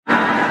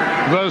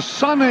The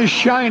sun is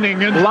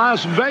shining in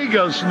Las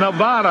Vegas,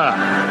 Nevada.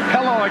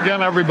 Hello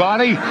again,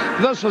 everybody.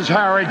 This is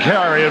Harry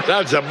Carey.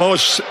 That's the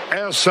most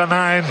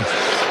asinine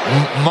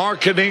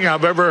marketing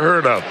I've ever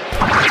heard of.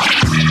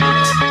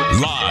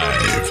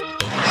 Live.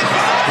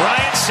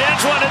 Bryant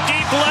sends one to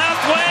deep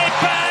left, way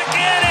back.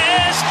 It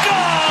is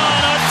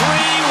gone. A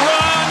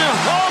three-run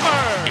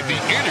homer. In the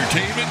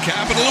entertainment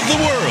capital of the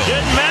world.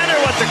 Didn't matter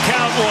what the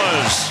count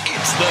was.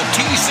 It's the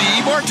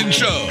T.C. Martin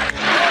Show.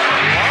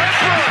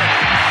 Harper,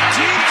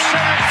 deep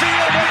center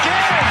field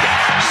again.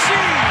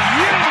 See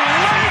you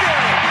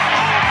later.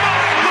 Oh my,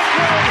 look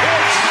where it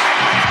hits.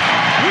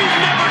 We've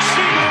never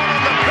seen one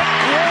on the back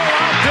wall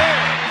out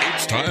there.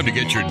 It's time to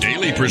get your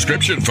daily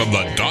prescription from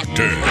the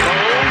doctor. Oh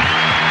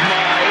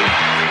my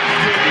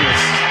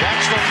goodness.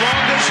 That's the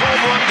longest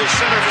home run to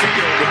center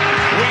field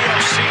we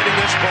have seen in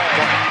this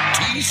ballpark.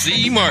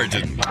 T.C.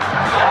 Martin. Way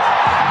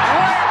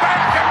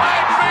back it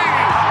might be.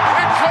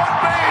 It could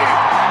be.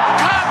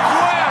 Cubs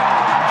win.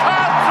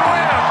 Cubs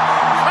win.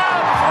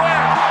 Cubs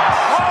win.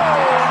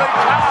 Holy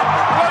cow.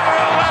 Look at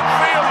the left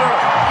fielder.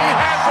 He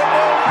hasn't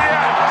moved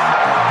yet.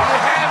 He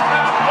has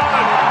not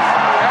won.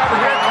 And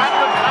here come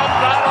the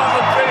Cubs out on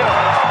the field.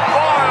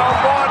 Boy, oh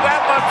boy,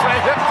 that must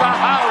have hit the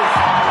house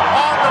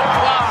on the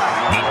fly.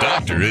 The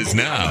doctor is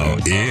now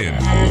in.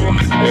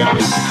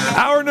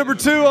 Hour number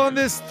 2 on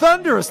this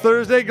thunderous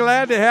Thursday.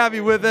 Glad to have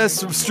you with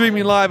us.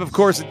 Streaming live, of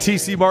course, at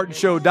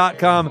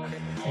tcmartinshow.com.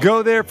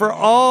 Go there for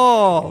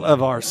all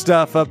of our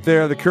stuff up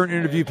there. The current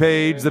interview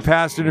page, the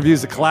past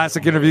interviews, the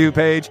classic interview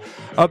page.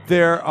 Up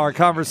there, our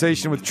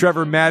conversation with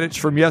Trevor Maddich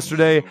from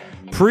yesterday,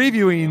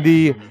 previewing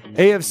the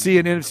AFC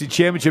and NFC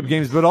championship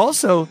games, but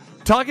also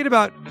talking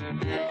about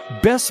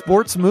best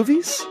sports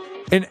movies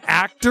and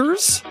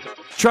actors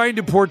trying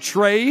to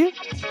portray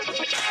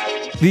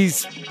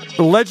these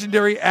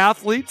legendary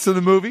athletes in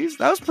the movies.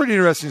 That was pretty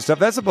interesting stuff.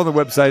 That's up on the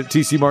website at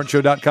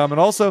tcmartinshow.com. And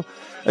also,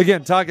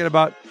 again, talking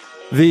about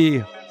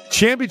the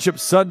championship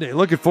Sunday.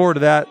 Looking forward to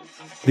that.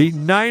 The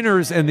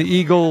Niners and the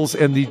Eagles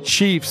and the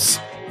Chiefs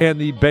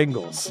and the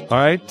Bengals. All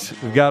right?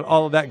 We've got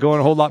all of that going,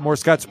 a whole lot more.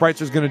 Scott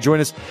Spreitzer is going to join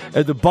us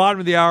at the bottom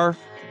of the hour,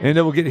 and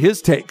then we'll get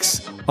his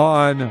takes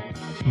on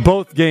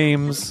both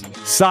games,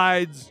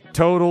 sides,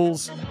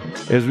 totals,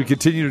 as we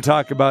continue to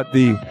talk about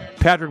the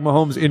Patrick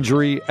Mahomes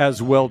injury as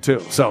well,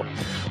 too. So,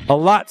 a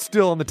lot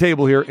still on the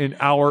table here in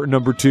hour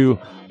number 2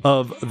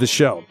 of the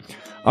show.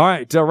 All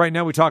right, right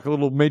now we talk a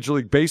little Major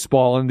League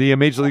Baseball, and the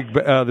Major League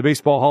the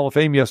Baseball Hall of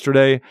Fame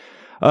yesterday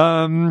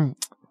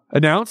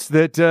announced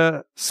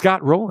that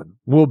Scott Rowland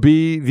will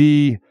be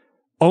the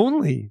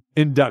only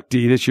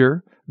inductee this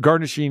year,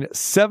 garnishing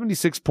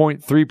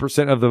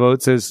 76.3% of the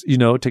votes. As you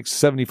know, it takes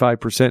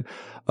 75%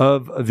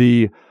 of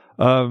the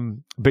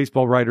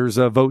baseball writers'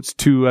 votes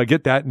to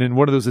get that. And then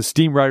one of those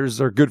esteemed writers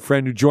is our good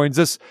friend who joins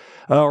us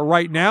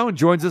right now and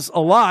joins us a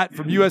lot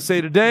from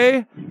USA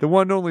Today, the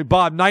one and only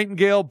Bob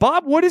Nightengale.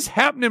 Bob, what is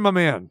happening, my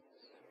man?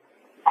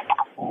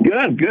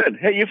 Good.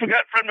 Hey, you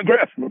forgot Fred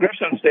McGriff.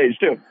 McGriff's on stage,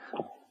 too.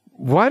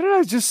 Why did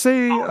I just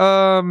say,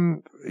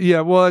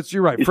 yeah, well,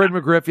 you're right. Fred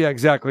McGriff, yeah,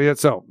 exactly.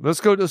 So let's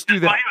do that.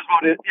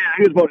 Well,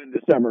 he was voted in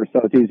December,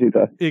 so it's easy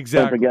to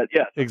forget.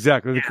 Yeah,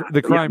 exactly.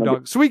 The crime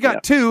dog. So we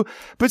got 2,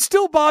 but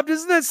still, Bob,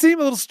 doesn't that seem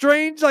a little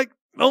strange? Like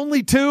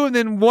only 2, and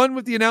then 1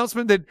 with the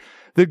announcement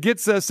that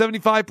gets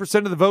 75%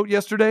 of the vote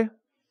yesterday.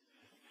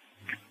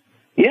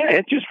 Yeah,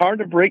 it's just hard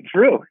to break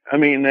through. I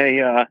mean,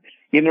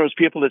 there's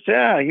people that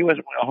say, he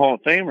wasn't a Hall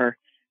of Famer.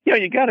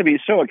 You got to be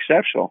so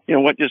exceptional.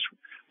 What just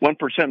 1%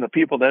 of the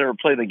people that ever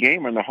play the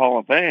game are in the Hall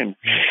of Fame.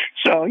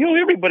 So,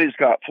 everybody's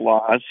got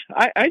flaws.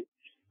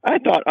 I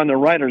thought on the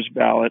writer's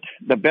ballot,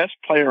 the best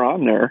player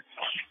on there,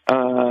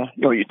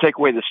 you take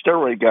away the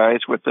steroid guys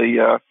with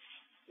the,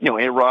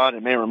 A-Rod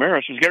and May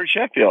Ramirez, was Gary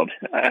Sheffield.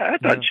 I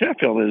thought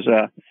Sheffield is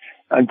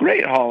a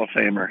great Hall of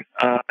Famer.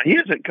 He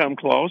hasn't come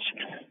close.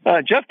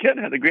 Jeff Kent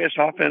had the greatest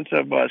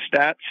offensive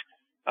stats,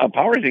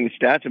 power hitting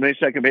stats of any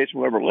second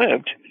baseman who ever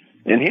lived,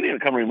 and he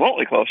didn't come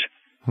remotely close.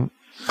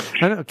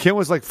 I know Kent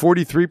was like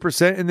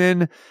 43%, and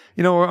then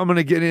I'm going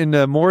to get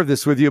into more of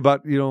this with you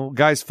about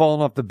guys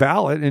falling off the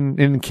ballot,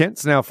 and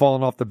Kent's now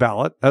falling off the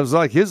ballot. That was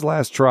like his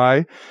last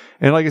try,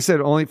 and like I said,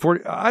 only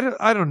 40.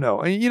 I don't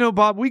know. And,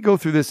 Bob, we go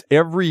through this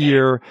every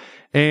year,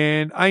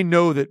 and I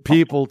know that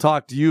people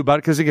talk to you about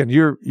it because again,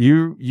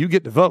 you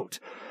get to vote,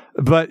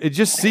 but it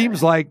just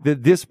seems like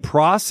that this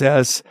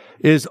process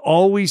is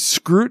always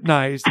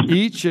scrutinized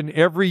each and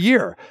every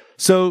year.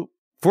 So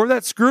for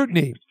that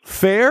scrutiny,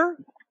 fair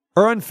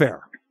or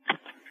unfair?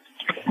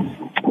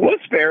 Well,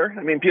 it's fair.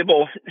 I mean,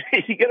 people,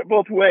 you get it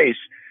both ways.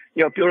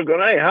 People are going,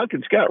 hey, how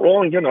can Scott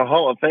Rowland get in the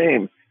Hall of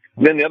Fame?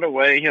 And then the other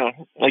way,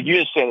 like you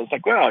just said, it's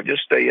like, wow,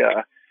 just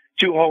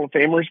 2 Hall of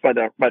Famers by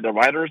the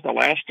writers the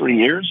last 3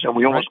 years, and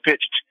we almost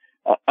pitched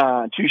 2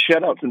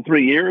 shutouts in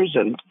 3 years,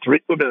 and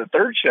would have been the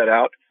 3rd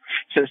shutout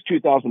since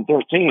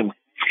 2013.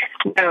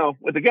 Now,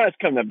 with the guys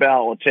coming to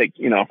ballot, we'll take,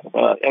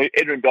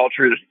 Adrian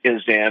Beltre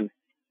is in,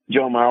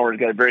 Joe Mauer's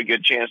got a very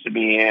good chance to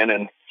be in,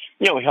 and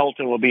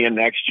Hilton will be in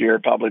next year,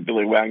 probably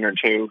Billy Wagner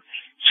too.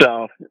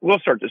 So we'll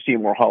start to see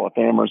more Hall of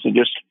Famers, and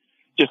just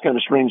kind of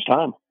a strange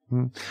time.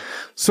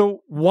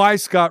 So why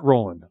Scott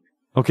Rowland?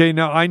 Okay,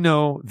 now I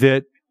know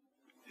that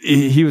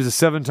he was a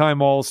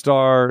 7-time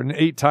All-Star, an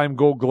 8-time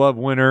Gold Glove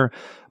winner.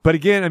 But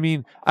again, I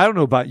mean, I don't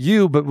know about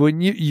you, but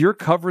when you're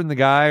covering the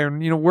guy,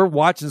 and we're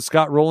watching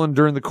Scott Rowland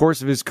during the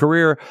course of his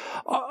career,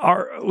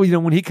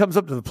 when he comes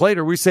up to the plate,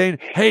 are we saying,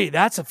 "Hey,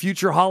 that's a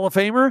future Hall of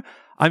Famer"?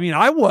 I mean,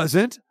 I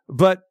wasn't,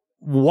 but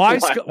why?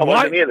 I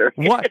wasn't either.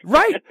 Why?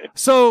 Right.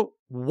 So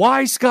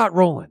why Scott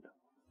Rowland?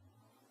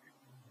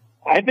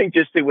 I think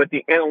just with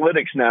the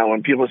analytics now,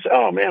 when people say,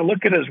 "Oh man,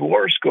 look at his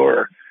WAR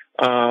score.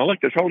 Look,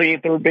 there's hardly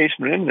any third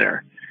baseman in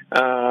there."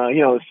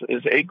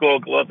 His 8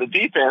 Gold Glove, the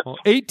defense.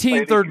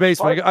 18th third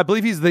baseman. I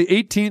believe he's the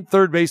 18th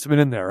third baseman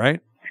in there, right?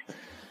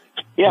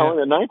 Yeah, well,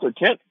 the 9th or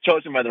 10th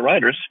chosen by the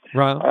writers.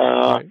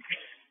 Right.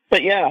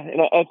 But yeah,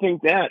 I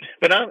think that.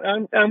 But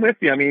I'm with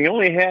you. I mean, he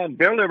only had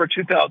barely over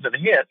 2,000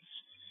 hits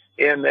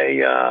in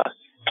a.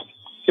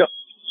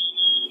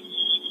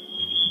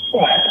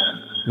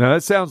 Now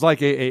that sounds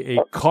like a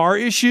car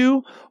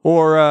issue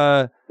or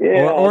a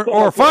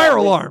fire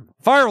alarm.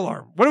 Fire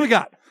alarm. What do we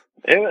got?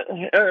 It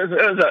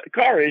was a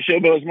car issue,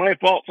 but it was my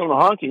fault from the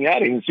honking. I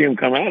didn't see him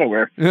come out of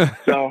where.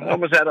 So I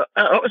almost had a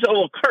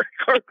little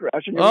car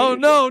crash. Oh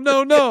no!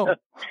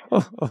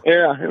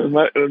 Yeah, it was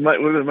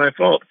my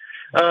fault.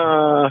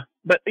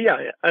 But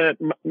yeah,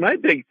 my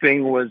big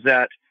thing was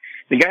that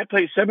the guy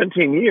played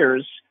 17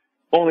 years.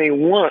 Only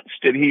once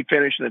did he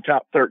finish in the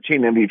top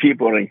 13 MVP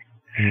voting.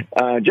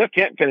 Jeff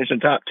Kent finished in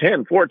top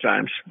 10 4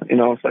 times.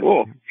 It's like,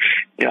 whoa.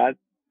 Yeah.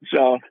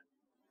 So,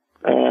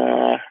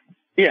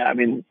 yeah, I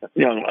mean,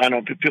 I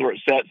know people are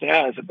upset, say,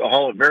 is it the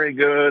Hall of very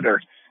good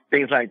or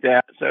things like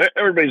that. So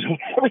everybody's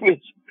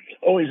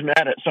always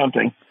mad at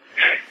something.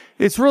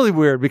 It's really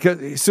weird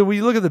because, so when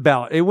you look at the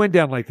ballot, it went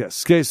down like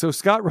this. Okay, so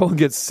Scott Rowland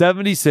gets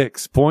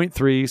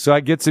 76.3, so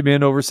that gets him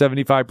in over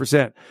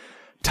 75%.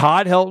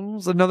 Todd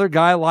Helton's another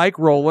guy like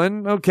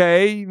Rowland.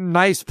 Okay,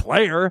 nice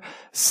player,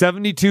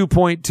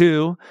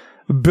 72.2.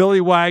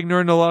 Billy Wagner,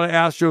 and a lot of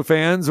Astro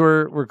fans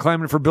were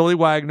clamoring for Billy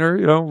Wagner,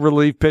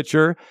 relief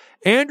pitcher.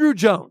 Andrew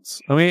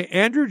Jones. I mean,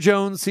 Andrew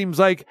Jones seems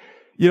like,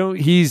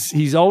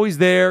 he's always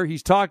there.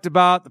 He's talked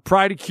about the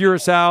pride of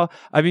Curacao.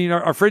 I mean,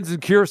 our friends in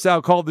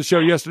Curacao called the show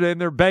yesterday and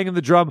they're banging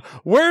the drum.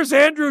 Where's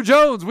Andrew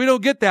Jones? We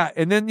don't get that.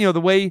 And then,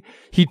 the way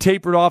he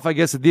tapered off, I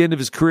guess, at the end of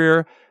his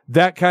career,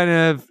 that kind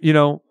of,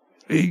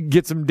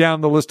 gets him down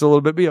the list a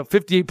little bit. But,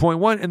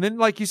 58.1. And then,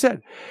 like you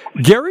said,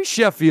 Gary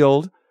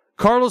Sheffield,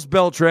 Carlos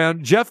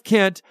Beltran, Jeff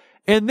Kent,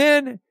 and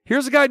then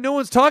here's a guy no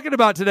one's talking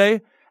about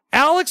today,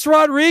 Alex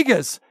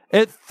Rodriguez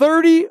at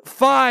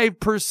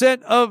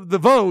 35% of the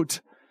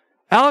vote.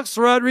 Alex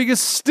Rodriguez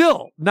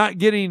still not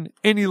getting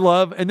any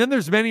love. And then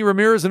there's Manny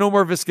Ramirez and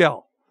Omar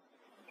Vizquel.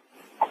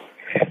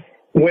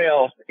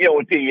 Well,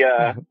 with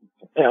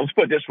let's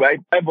put it this way.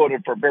 I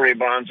voted for Barry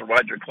Bonds and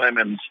Roger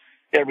Clemens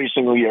every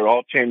single year,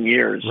 all 10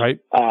 years. Right.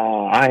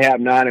 I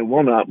have not and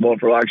will not vote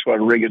for Alex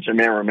Rodriguez and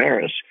Manny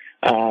Ramirez.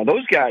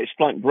 Those guys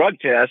flunked drug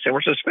tests and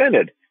were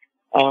suspended.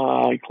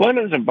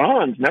 Clemens and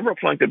Bonds never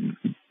flunked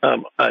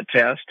a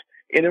test,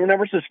 and they were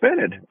never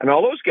suspended. And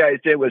all those guys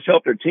did was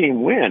help their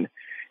team win.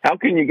 How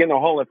can you get in the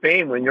Hall of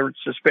Fame when you're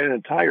suspended an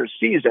entire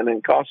season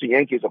and cost the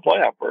Yankees a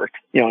playoff berth?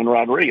 In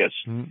Rodriguez.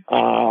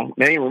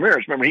 Manny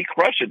Ramirez, remember, he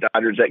crushed the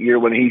Dodgers that year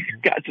when he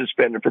got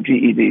suspended for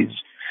PEDs.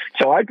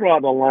 So I draw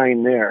the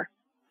line there.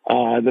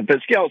 The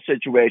Vizquel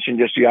situation,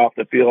 just off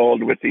the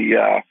field with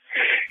the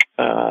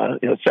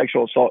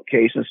sexual assault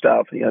case and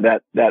stuff.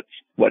 That's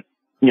what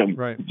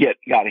right.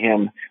 got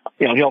him.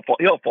 He'll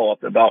fall off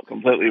the belt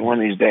completely one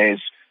of these days.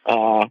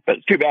 But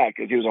it's too bad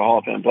because he was a Hall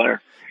of Fame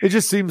player. It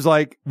just seems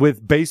like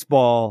with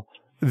baseball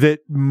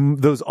that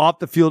those off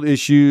the field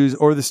issues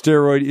or the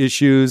steroid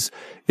issues,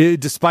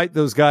 despite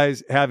those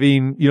guys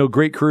having,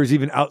 great careers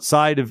even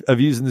outside of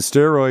using the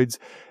steroids,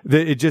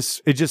 that it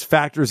just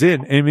factors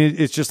in. I mean,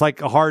 it's just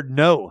like a hard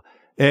no.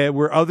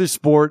 Where other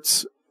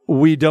sports,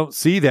 we don't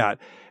see that.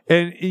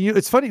 And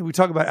it's funny, we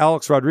talk about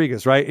Alex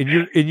Rodriguez, right?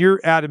 And you're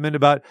adamant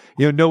about,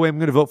 no way I'm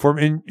going to vote for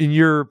him. And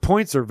your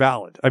points are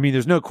valid. I mean,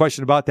 there's no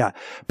question about that.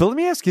 But let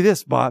me ask you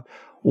this, Bob.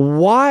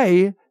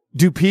 Why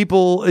do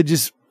people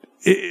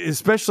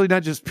especially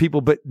not just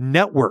people, but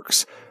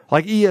networks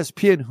like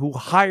ESPN who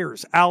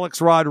hires Alex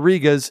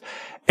Rodriguez,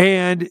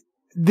 and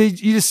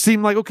you just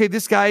seem like, okay,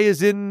 this guy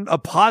is in a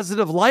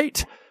positive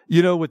light,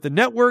 with the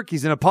network.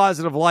 He's in a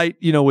positive light,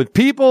 with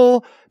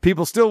people.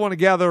 People still want to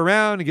gather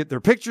around and get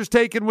their pictures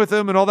taken with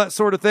him and all that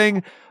sort of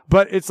thing.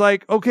 But it's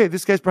like, okay,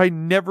 this guy's probably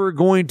never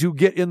going to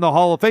get in the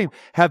Hall of Fame.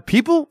 Have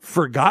people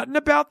forgotten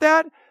about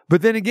that?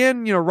 But then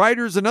again,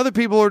 writers and other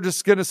people are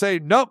just going to say,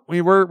 nope,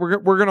 we're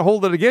going to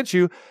hold it against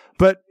you.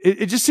 But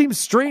it just seems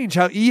strange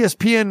how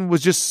ESPN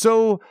was just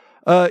so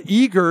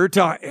eager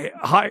to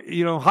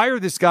hire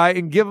this guy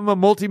and give him a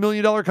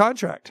multi-million-dollar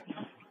contract.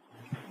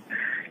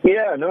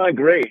 Yeah, no, I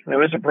agree. I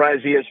was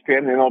surprised ESPN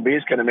and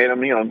MLB's kind of made him,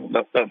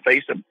 the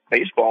face of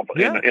baseball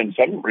in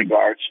some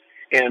regards.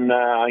 And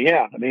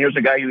here's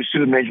a guy who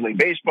sued Major League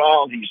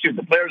Baseball. He sued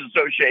the Players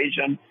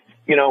Association,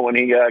 when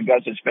he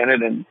got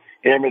suspended and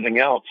everything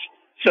else.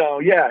 So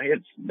yeah,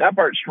 that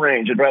part's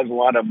strange. It drives a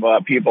lot of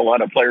people, a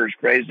lot of players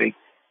crazy.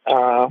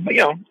 But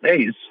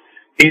hey,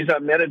 he's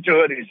admitted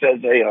to it. He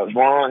says, "Hey, I was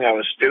wrong. I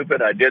was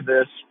stupid. I did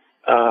this."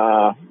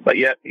 But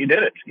yet he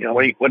did it.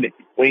 What are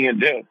you gonna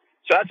do?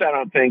 So I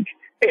don't think.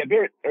 Hey,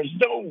 there's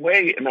no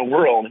way in the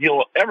world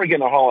he'll ever get in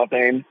the Hall of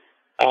Fame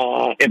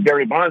if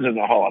Barry Bonds is in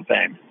the Hall of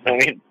Fame. I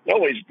mean,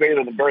 nobody's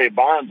greater than Barry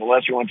Bonds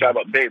unless you want to talk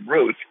about Babe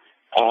Ruth.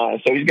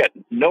 So he's got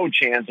no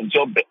chance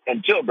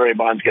until Barry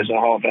Bonds gets in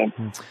the Hall of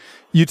Fame.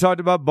 You talked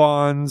about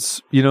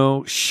Bonds,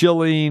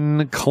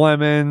 Schilling,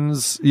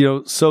 Clemens,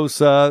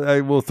 Sosa.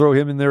 I will throw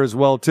him in there as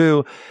well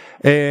too.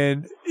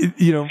 And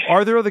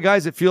are there other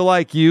guys that feel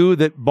like you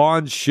that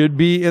Bonds should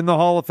be in the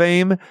Hall of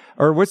Fame,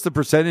 or what's the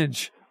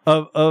percentage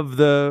of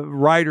the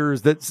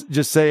writers that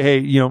just say,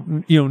 hey,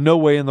 no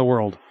way in the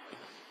world?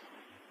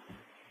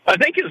 I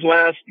think his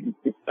last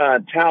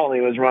tally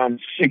was around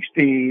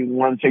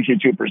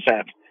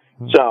 62%.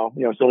 So,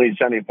 still needs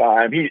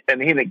 75. He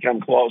didn't come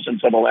close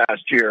until the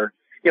last year.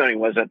 He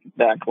wasn't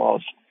that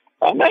close.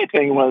 My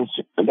thing was,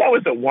 that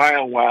was the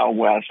wild, wild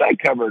west. I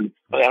covered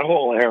that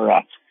whole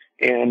era.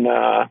 And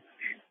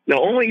the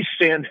only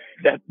sin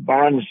that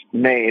Bonds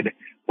made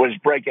was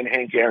breaking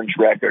Hank Aaron's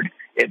record.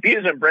 If he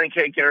doesn't break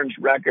Hank Aaron's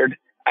record,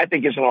 I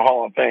think he's in the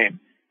Hall of Fame.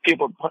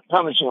 People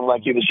punishing him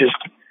like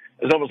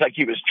it's almost like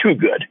he was too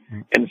good.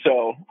 And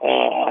so,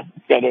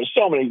 there's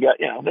so many guys,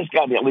 there's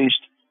got to be at least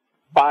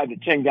 5 to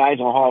 10 guys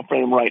in the Hall of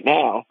Fame right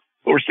now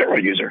who are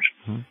steroid users.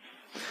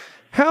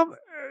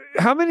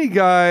 How many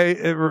guys?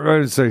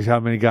 How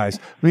many guys?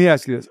 Let me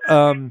ask you this.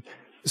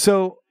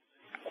 So,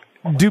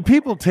 do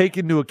people take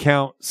into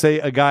account, say,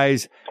 a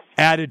guy's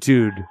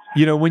attitude?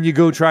 When you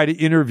go try to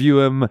interview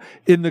him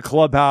in the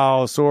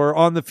clubhouse or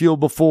on the field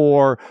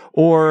before,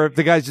 or if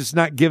the guy's just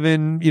not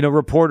giving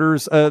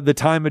reporters the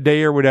time of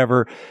day or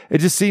whatever, it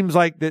just seems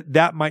like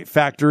that might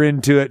factor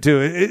into it too.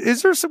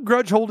 Is there some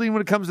grudge holding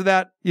when it comes to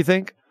that? You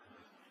think?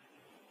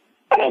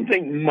 I don't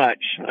think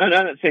much. I'm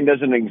not saying it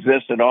doesn't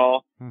exist at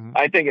all. Mm-hmm.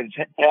 I think it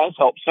has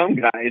helped some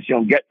guys,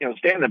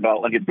 stay in the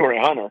belt, like Torrey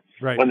Hunter,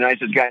 right. One of the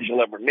nicest guys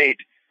you'll ever meet.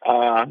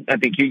 I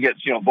think he gets,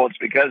 votes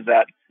because of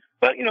that.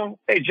 But,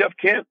 hey, Jeff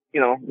Kent,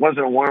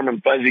 wasn't a warm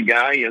and fuzzy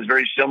guy. He was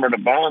very similar to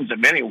Bonds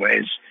in many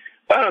ways.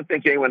 But I don't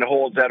think anyone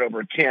holds that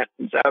over Kent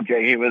and say,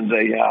 okay, he was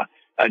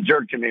a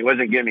jerk to me. He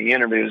wasn't giving me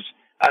interviews.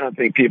 I don't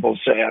think people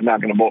say, I'm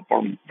not going to vote for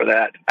him for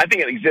that. I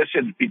think it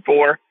existed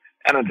before.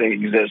 I don't think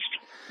it exists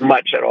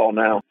much at all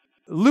now.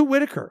 Lou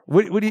Whitaker.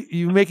 What do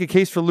you make a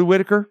case for Lou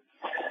Whitaker?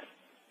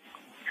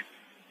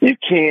 You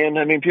can.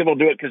 I mean, people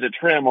do it because of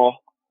Trammell.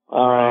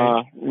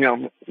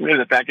 Maybe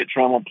the fact that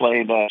Trammell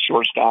played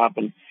shortstop,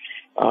 and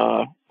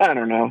I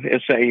don't know.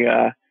 It's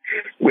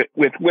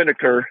with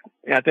Whitaker.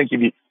 I think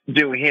if you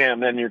do him,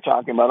 then you're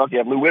talking about, okay,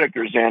 if Lou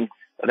Whitaker's in,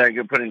 then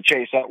you can put in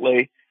Chase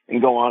Utley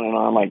and go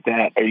on like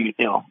that. Are you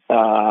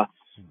going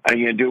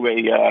to do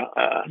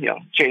a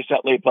Chase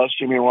Utley plus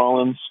Jimmy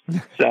Rollins?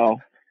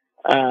 So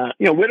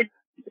Whitaker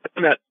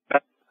on that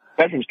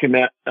Veterans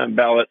Commit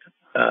ballot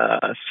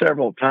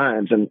several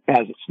times and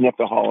hasn't sniffed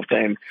the Hall of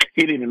Fame.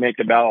 He didn't even make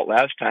the ballot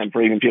last time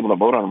for even people to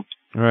vote on him.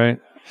 Right.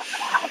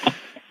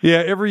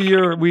 Yeah, every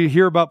year we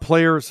hear about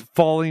players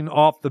falling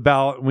off the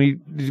ballot.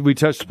 We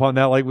touched upon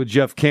that, like with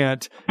Jeff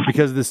Kent,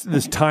 because of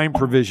this time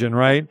provision,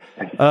 right?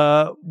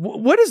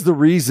 What is the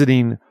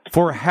reasoning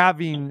for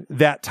having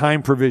that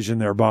time provision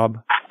there,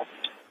 Bob?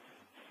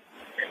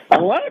 A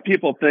lot of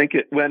people think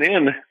it went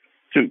in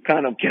to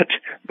kind of get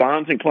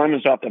Bonds and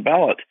Clemens off the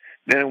ballot.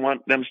 They didn't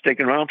want them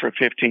sticking around for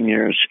 15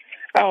 years.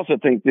 I also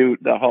think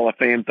the Hall of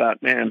Fame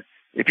thought, man,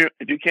 if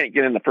you can't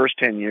get in the first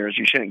 10 years,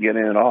 you shouldn't get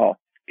in at all.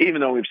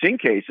 Even though we've seen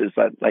cases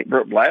like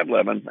Burt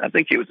Blyleven, I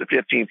think he was the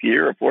 15th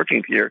year or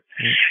 14th year.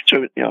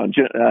 So,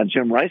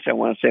 Jim Rice, I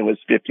want to say, was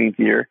 15th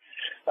year.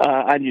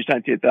 I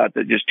thought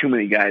that just too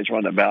many guys were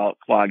on the ballot,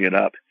 clog it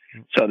up.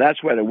 So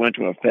that's why it went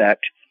into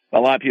effect. A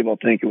lot of people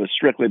think it was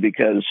strictly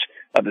because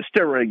of the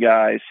steroid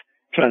guys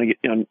trying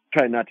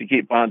not to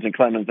keep Bonds and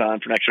Clemens on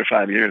for an extra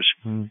 5 years.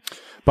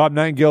 Bob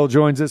Nightengale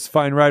joins us,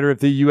 fine writer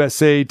at the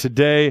USA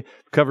Today,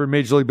 covered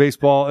Major League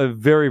Baseball a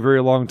very,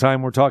 very long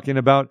time. We're talking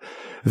about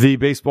the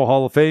Baseball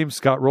Hall of Fame,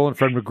 Scott Rowland,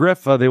 Fred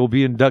McGriff. They will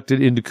be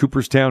inducted into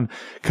Cooperstown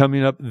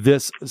coming up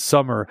this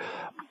summer.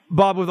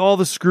 Bob, with all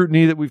the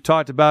scrutiny that we've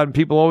talked about and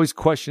people always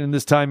questioning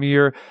this time of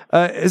year,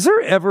 has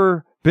there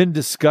ever been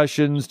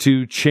discussions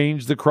to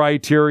change the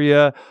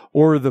criteria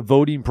or the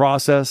voting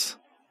process?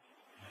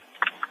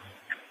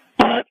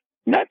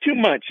 Not too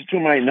much, to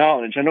my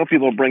knowledge. I know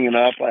people bring it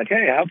up, like,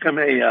 "Hey, how come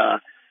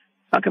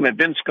a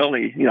Vin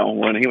Scully,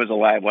 when he was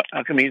alive,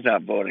 how come he's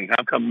not voting?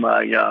 How come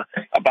a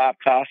Bob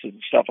Costas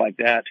and stuff like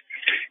that?"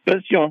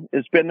 But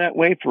it's been that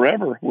way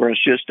forever. Where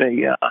it's just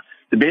the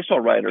baseball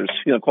writers,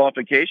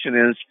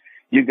 qualification is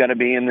you've got to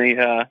be in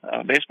the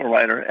baseball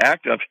writer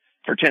active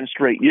for 10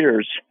 straight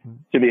years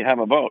to have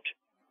a vote.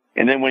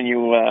 And then when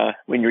you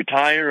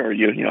retire or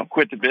you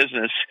quit the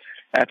business,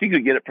 I think you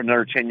get it for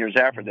another 10 years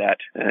after that,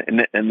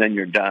 and then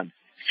you're done.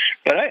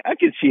 But I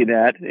could see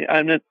that.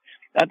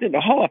 I think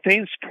the Hall of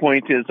Fame's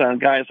point is on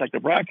guys like the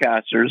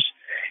broadcasters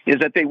is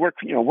that they work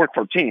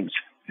for teams.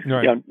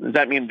 Right. Does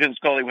that mean Vin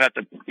Scully would have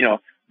to,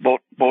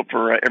 vote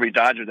for every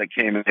Dodger that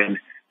came in?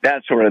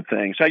 That sort of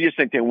thing. So I just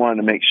think they wanted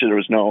to make sure there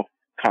was no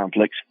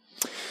conflicts.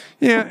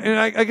 Yeah, and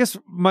I guess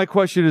my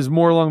question is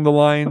more along the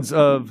lines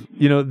of,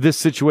 this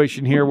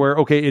situation here where,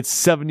 okay, it's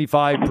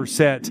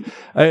 75%,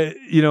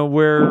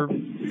 where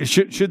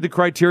should the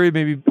criteria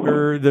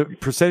or the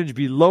percentage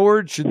be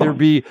lowered? Should there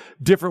be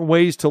different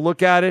ways to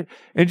look at it?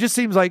 And it just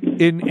seems like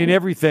in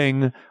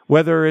everything,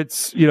 whether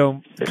it's,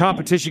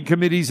 competition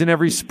committees in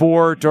every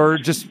sport or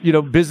just,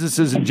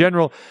 businesses in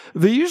general,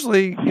 they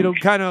usually,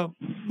 kind of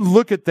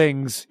look at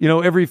things,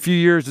 every few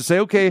years to say,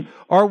 okay,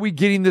 are we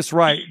getting this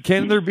right?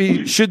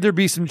 Should there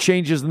be some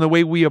changes in the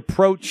way we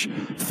approach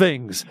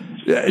things?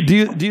 Do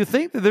you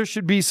think that there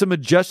should be some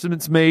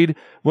adjustments made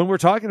when we're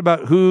talking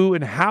about who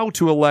and how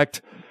to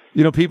elect,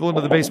 people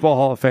into the Baseball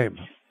Hall of Fame?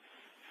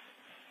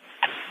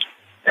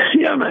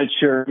 Yeah, I'm not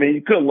sure. I mean,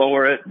 you could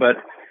lower it, but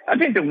I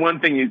think the one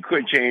thing you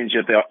could change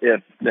if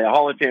the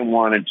Hall of Fame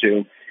wanted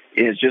to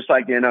is just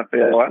like the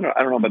NFL.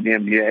 I don't know about the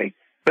NBA,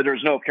 but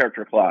there's no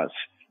character clause.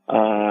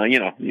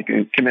 You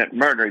can commit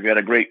murder if you had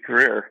a great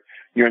career,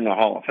 you're in the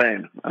Hall of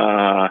Fame.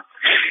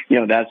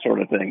 That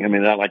sort of thing. I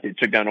mean, not like they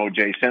took down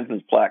O.J.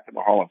 Simpson's plaque in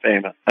the Hall of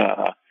Fame,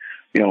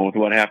 with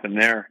what happened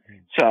there.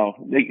 So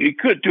you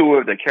could do it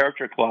with a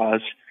character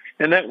clause,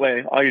 and that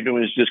way all you're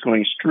doing is just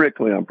going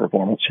strictly on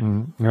performance.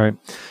 Mm-hmm.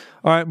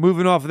 All right,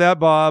 moving off of that,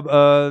 Bob,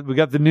 we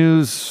got the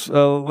news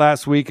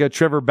last week.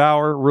 Trevor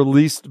Bauer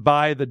released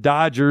by the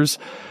Dodgers.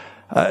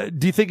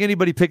 Do you think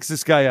anybody picks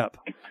this guy up?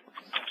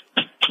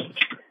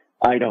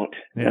 I don't.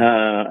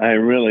 Yeah. I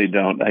really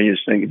don't. I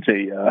just think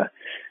it's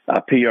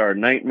a PR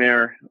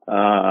nightmare.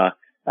 I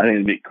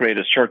think it'd create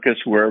a circus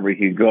wherever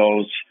he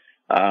goes.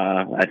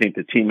 I think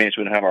the teammates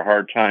would have a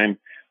hard time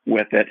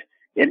with it.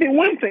 It'd be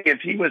one thing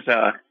if he was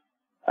a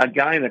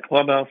guy in the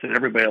clubhouse that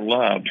everybody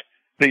loved,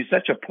 but he's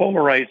such a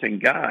polarizing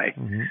guy.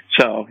 Mm-hmm.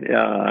 So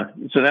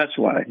that's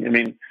why. I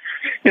mean,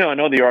 I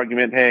know the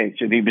argument, hey,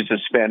 should he be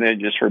suspended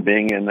just for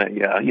being in the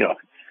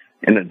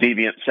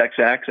deviant sex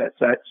acts,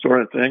 that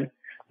sort of thing.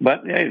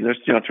 But hey, there's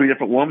 3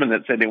 different women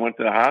that said they went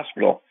to the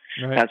hospital.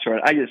 Right. That's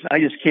right. I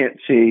just can't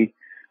see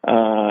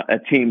a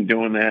team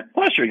doing that.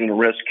 Plus, you're going to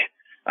risk.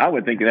 I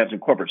would think you'd have some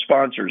corporate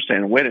sponsors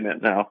saying, "Wait a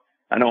minute, now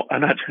I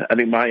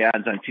think my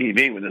ads on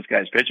TV when this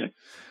guy's pitching."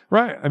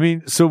 Right. I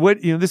mean, so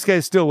what? This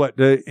guy's still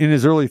in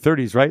his early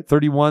 30s, right?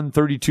 31,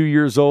 32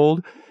 years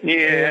old.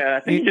 Yeah, I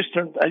think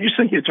I just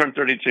think he turned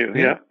 32.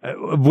 Yeah.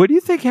 What do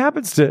you think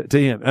happens to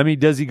him? I mean,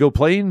 does he go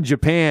play in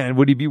Japan?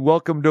 Would he be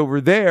welcomed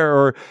over there?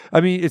 Or, I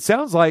mean, it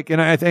sounds like,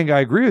 and I think I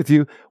agree with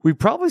you, we've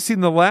probably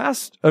seen the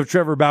last of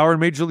Trevor Bauer in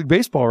Major League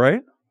Baseball,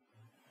 right?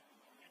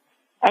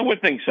 I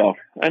would think so.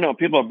 I know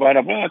people have brought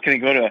up, well, can he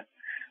go to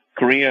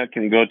Korea?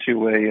 Can he go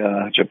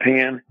to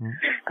Japan?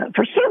 Mm-hmm.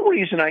 For some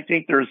reason, I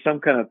think there's some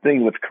kind of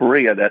thing with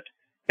Korea that,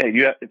 hey,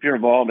 if you're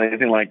involved in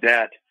anything like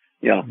that,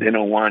 they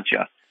don't want you.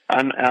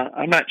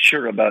 I'm not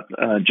sure about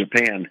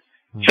Japan.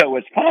 Mm-hmm. So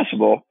it's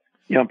possible,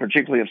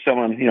 particularly if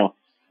someone,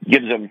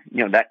 gives them,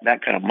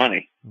 that kind of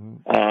money.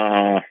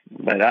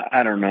 Mm-hmm. But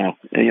I don't know.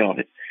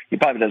 He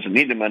probably doesn't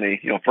need the money,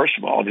 first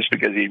of all, just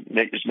because he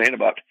just made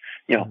about,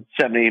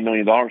 $78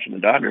 million from the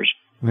Dodgers.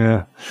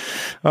 Yeah.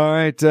 All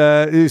right.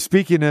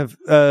 Speaking of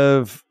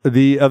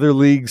the other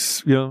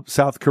leagues,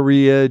 South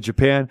Korea,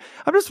 Japan,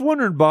 I'm just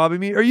wondering, Bob, I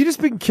mean, are you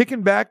just been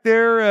kicking back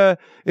there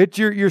at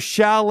your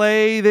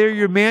chalet there,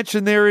 your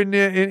mansion there in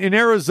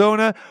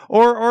Arizona,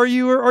 or are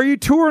you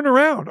touring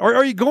around? Or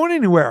are you going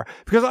anywhere?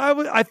 Because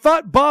I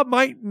thought Bob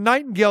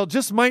Nightengale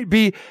just might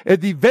be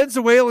at the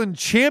Venezuelan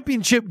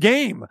championship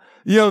game,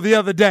 the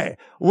other day,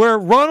 where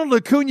Ronald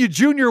Acuna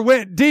Jr.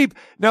 went deep.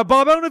 Now,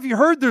 Bob, I don't know if you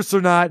heard this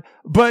or not,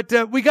 but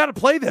we got to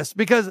play this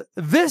because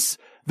this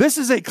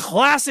is a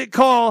classic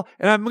call,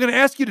 and I'm going to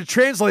ask you to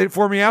translate it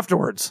for me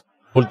afterwards.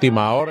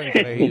 Última hora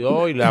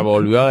encregidó y la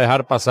volvió a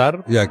dejar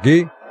pasar. Y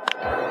aquí,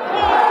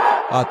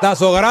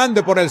 batazo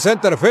grande por el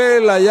center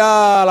field.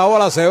 Allá la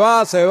bola se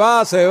va.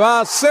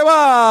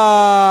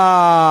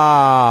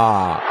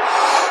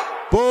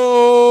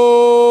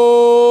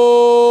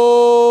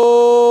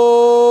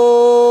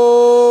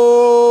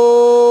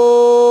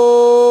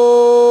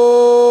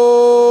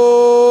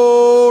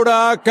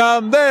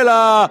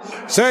 Candela,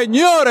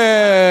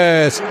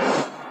 señores.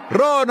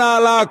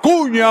 Ronald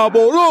Acuña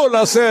voló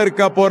la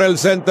cerca por el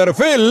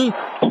centerfield.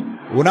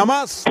 Una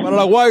más para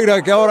la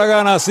Guaira que ahora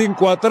gana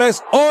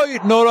 5-3. Hoy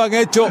no lo han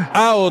hecho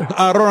out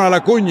a Ronald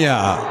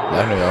Acuña.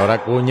 Bueno, y ahora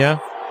Acuña.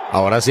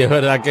 Ahora sí es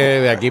verdad que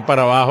de aquí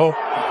para abajo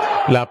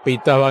las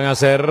pistas van a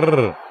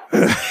ser.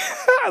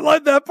 I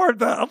like that part.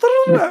 Bob,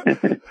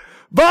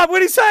 what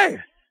did he say?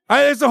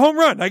 It's a home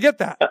run. I get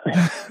that.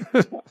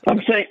 I'm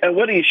saying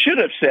what he should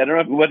have said,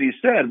 or what he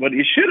said. What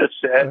he should have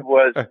said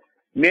was,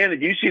 "Man,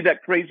 did you see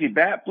that crazy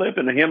bat flip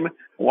and him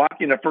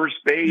walking to first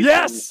base?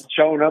 Yes, and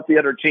showing up the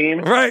other team.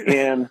 Right.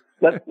 And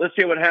let's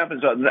see what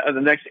happens. The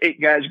next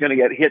 8 guys are going to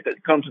get hit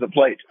that come to the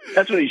plate."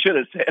 That's what he should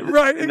have said.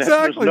 Right. And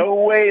exactly. There's no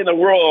way in the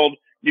world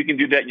you can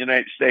do that in the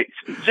United States.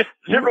 Just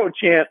zero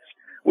chance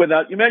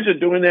without, you imagine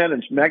doing that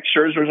and Max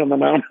Scherzer's on the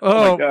mound.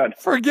 Oh, my God.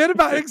 Forget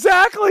about it.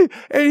 Exactly.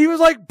 And he was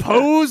like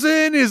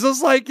posing. He's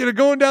just like,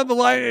 going down the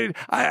line. And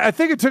I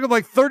think it took him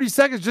like 30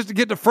 seconds just to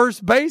get to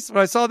first base.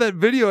 When I saw that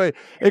video,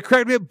 it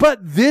cracked me up. But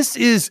this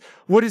is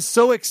what is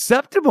so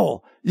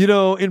acceptable,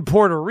 in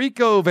Puerto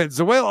Rico,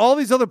 Venezuela, all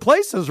these other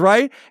places,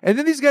 right? And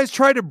then these guys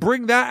try to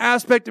bring that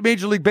aspect to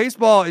Major League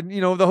Baseball and,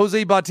 the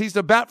Jose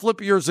Bautista bat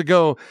flip years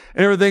ago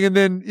and everything. And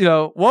then,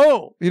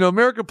 whoa,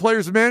 American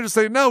players and managers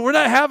say, no, we're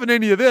not having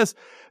any of this.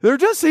 There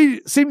just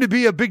seemed to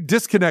be a big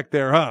disconnect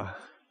there, huh?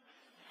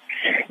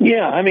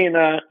 Yeah, I mean,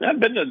 I've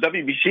been to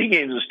WBC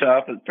games and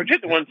stuff, and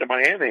particularly the ones in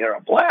Miami are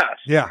a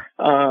blast. Yeah.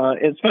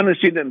 It's fun to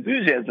see the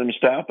enthusiasm and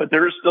stuff, but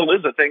there still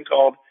is a thing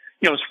called,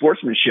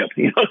 sportsmanship.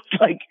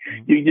 It's like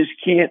you just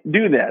can't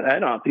do that. I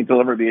don't think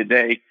there'll ever be a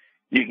day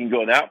you can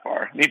go that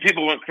far. I mean,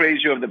 people went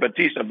crazy over the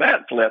Batista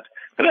bat flip,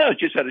 but that was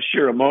just out of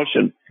sheer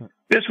emotion.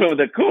 This one with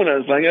the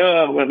Acuna is like,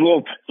 went a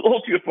little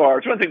too far.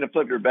 It's one thing to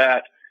flip your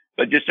bat,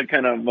 but just to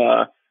kind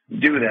of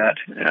do that.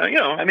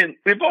 I mean,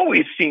 we've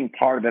always seen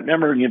part of it.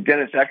 Remember,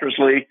 Dennis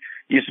Eckersley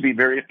used to be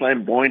very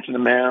flamboyant to the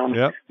mound.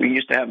 Yep. We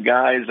used to have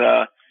guys,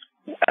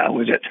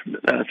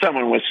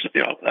 someone was,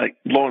 like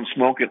blowing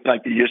smoke,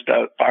 like they used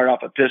to fire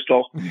off a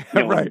pistol,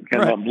 right.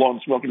 Blowing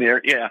smoke in the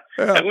air. Yeah.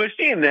 And we've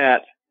seen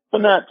that,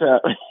 but not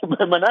to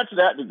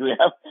that degree.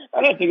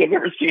 I don't think I've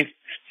ever seen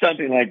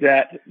something like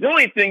that. The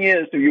only thing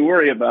is, that you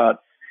worry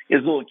about is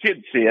little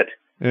kids see it.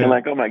 Yeah. And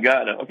like, oh my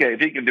God, okay, if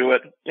he can do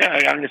it, yeah,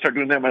 I'm going to start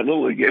doing that in my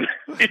little league game.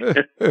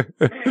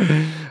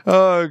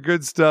 Oh,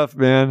 good stuff,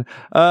 man.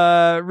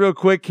 Real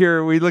quick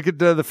here, we look at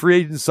the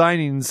free agent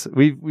signings.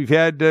 We've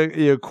had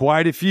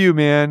quite a few,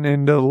 man,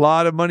 and a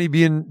lot of money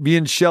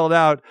being shelled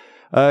out.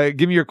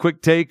 Give me your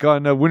quick take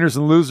on winners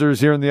and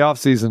losers here in the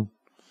offseason.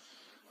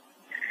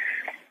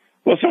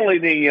 Well, certainly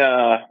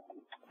the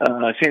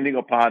San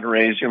Diego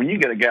Padres. When you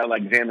get a guy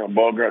like Xander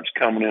Bogaerts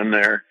coming in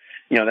there,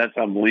 that's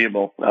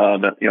unbelievable.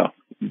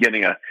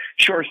 Getting a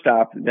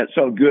shortstop that's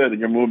so good, and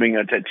you're moving a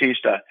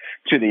Tatista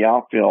to the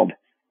outfield.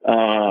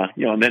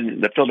 And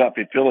then the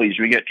Philadelphia Phillies,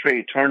 we get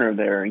Trey Turner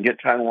there and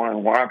get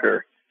Taijuan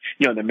Walker.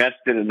 The Mets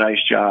did a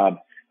nice job.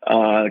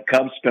 The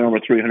Cubs spent over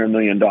 $300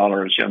 million,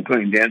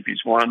 including Dan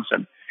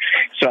Swanson.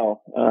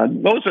 So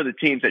those are the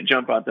teams that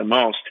jump out the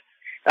most.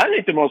 I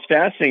think the most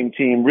fascinating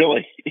team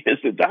really is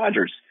the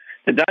Dodgers.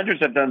 The Dodgers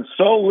have done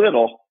so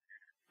little,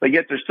 but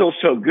yet they're still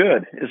so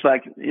good. It's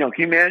like, can you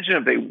imagine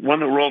if they won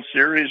the World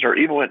Series or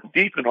even went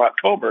deep into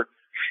October?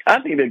 I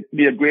think it'd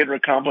be a greater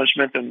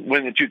accomplishment than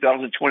winning the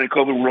 2020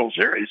 COVID World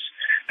Series,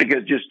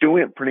 because just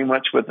doing it pretty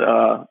much with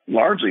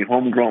largely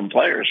homegrown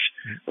players,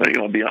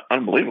 would be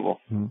unbelievable.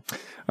 All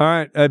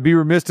right. I'd be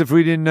remiss if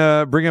we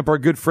didn't bring up our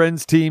good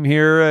friends team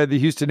here, the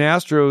Houston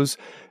Astros.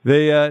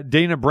 They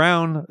Dana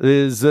Brown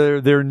is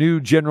their new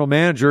general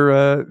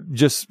manager,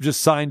 just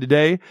signed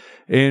today.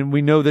 And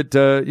we know that,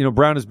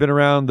 Brown has been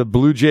around the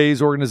Blue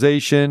Jays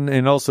organization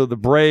and also the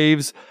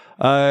Braves.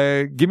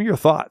 Give me your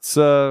thoughts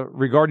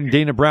regarding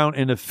Dana Brown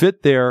and a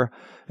fit there,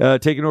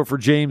 taking over for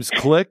James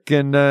Click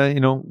and,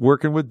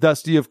 working with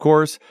Dusty, of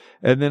course,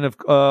 and then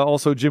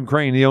also Jim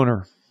Crane, the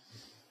owner.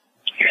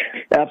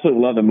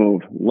 Absolutely love the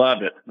move.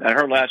 Love it. I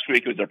heard last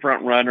week it was a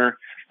front runner.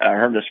 I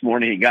heard this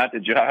morning he got the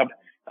job.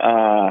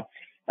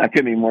 I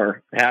couldn't be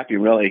more happy,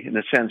 really, in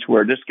the sense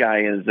where this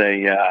guy is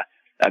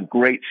a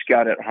great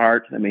scout at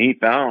heart. I mean, he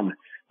found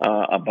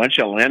a bunch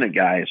of Atlanta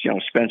guys.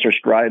 Spencer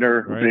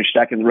Strider, who finished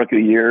second Rookie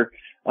of the Year.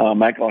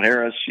 Michael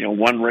Harris,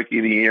 won Rookie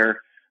of the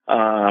Year.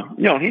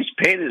 He's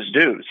paid his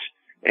dues,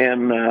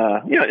 and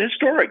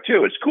historic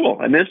too. It's cool.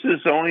 And this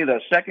is only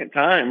the second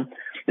time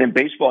in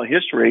baseball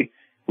history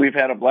we've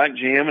had a black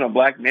GM and a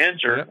black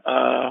manager,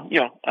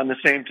 on the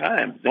same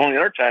time. The only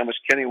other time was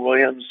Kenny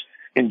Williams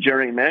and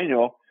Jerry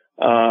Emanuel,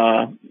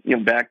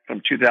 back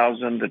from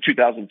 2000 to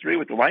 2003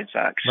 with the White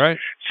Sox. Right.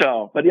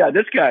 So, but yeah,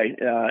 this guy,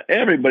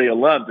 everybody will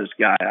love this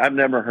guy. I've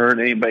never heard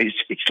anybody.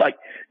 It's like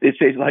they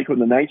say, like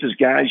one of the nicest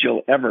guys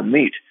you'll ever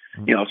meet.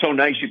 So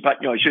nice he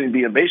shouldn't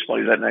be in baseball.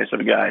 He's that nice of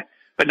a guy.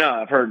 But no,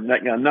 I've heard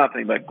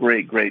nothing but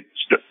great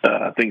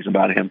things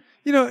about him.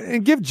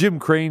 And give Jim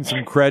Crane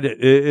some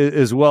credit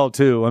as well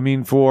too. I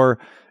mean, for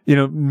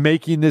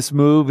making this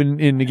move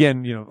and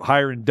again,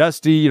 hiring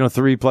Dusty,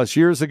 3+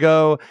 years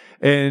ago,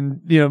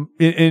 and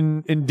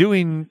in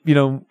doing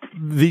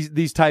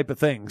these type of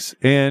things.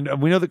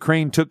 And we know that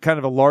Crane took kind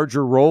of a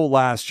larger role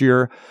last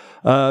year,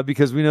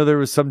 because we know there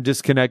was some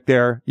disconnect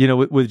there,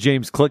 with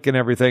James Click and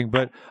everything.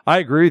 But I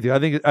agree with you. I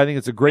think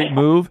it's a great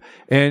move.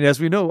 And as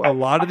we know, a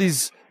lot of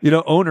these,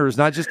 owners,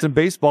 not just in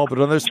baseball, but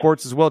other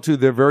sports as well too,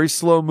 they're very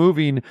slow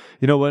moving,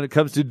 when it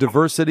comes to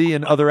diversity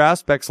and other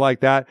aspects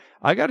like that.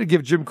 I got to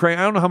give Jim Crane,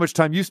 I don't know how much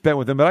time you spent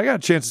with him, but I got a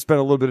chance to spend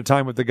a little bit of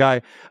time with the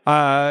guy.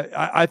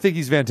 I think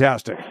he's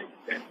fantastic.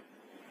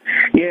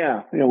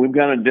 Yeah. We've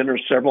gone to dinner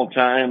several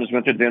times,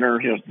 went to dinner,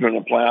 during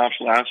the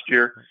playoffs last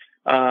year.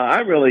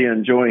 I really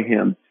enjoy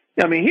him.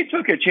 I mean, he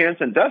took a chance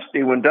on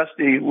Dusty when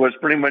Dusty was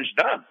pretty much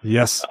done.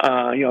 Yes.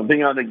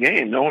 Being out of the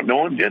game. No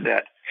one did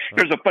that.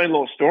 There's a funny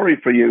little story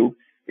for you.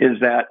 is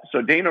that,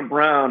 so Dana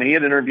Brown, he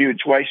had interviewed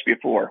twice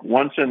before,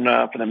 once for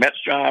the Mets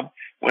job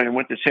when he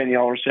went to Sandy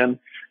Alderson.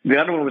 The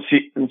other one was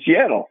in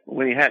Seattle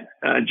when he had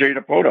Jerry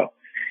Dipoto.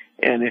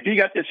 And if he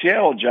got the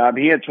Seattle job,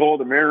 he had told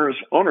the Mariners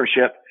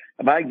ownership,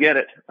 if I get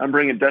it, I'm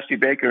bringing Dusty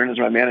Baker in as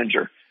my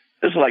manager.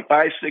 This is like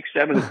 5, 6,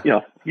 7,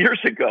 years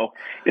ago.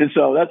 And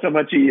so that's how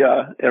much he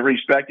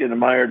respected and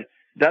admired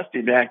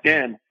Dusty back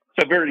then.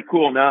 So very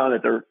cool now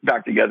that they're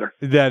back together.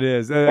 That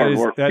is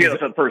for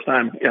the first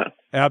time. Yeah.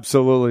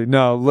 Absolutely.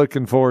 No,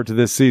 looking forward to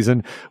this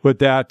season with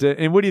that.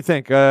 And what do you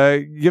think?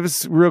 Give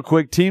us real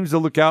quick teams to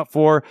look out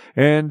for.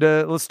 And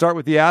let's start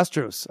with the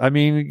Astros. I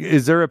mean,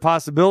 is there a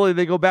possibility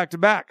they go back to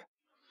back?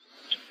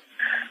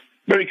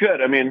 Very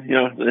good. I mean,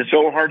 it's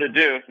so hard to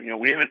do.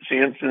 We haven't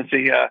seen it since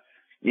the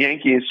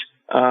Yankees.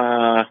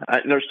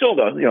 They're still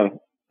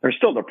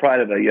the pride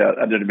of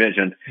the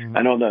division. Mm-hmm.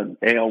 I know the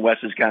AL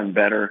West has gotten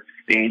better.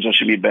 The Angels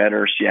should be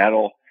better.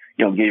 Seattle,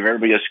 gave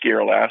everybody a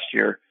scare last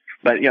year,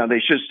 but they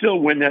should still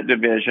win that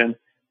division.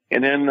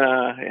 And then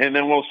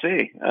we'll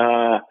see.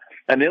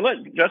 And they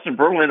let Justin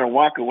Verlander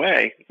walk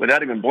away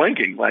without even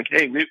blinking. Like,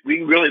 hey,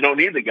 we really don't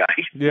need the guy.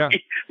 Yeah,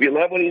 we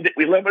love what he did.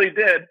 We love what he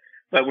did,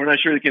 but we're not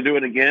sure he can do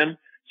it again.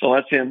 So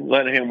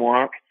let him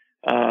walk.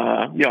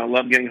 I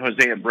love getting Jose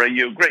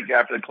Abreu, great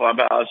guy for the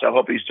clubhouse. I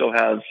hope he still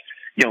has,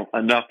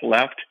 enough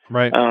left.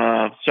 Right.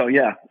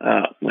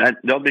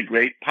 They'll be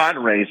great.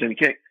 Padres, and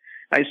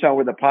I saw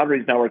where the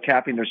Padres now are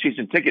capping their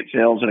season ticket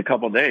sales in a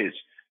couple of days.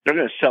 They're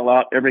going to sell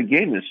out every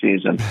game this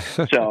season.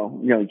 So,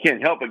 you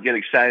can't help but get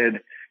excited,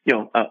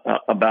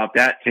 about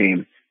that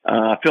team.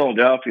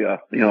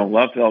 Philadelphia,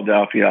 love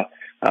Philadelphia,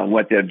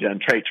 what they've done.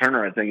 Trey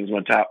Turner, I think, is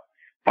one of the top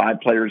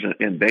 5 players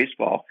in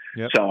baseball.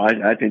 Yep. So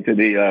I think they'd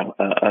be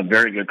a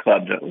very good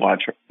club to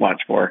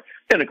watch for.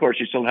 And of course,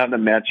 you still have the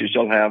Mets. You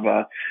still have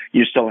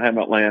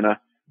Atlanta.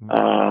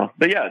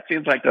 But yeah, it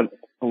seems like a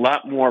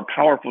lot more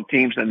powerful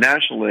teams in the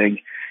National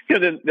League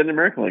than the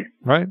American League.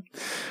 Right.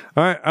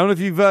 All right. I don't know if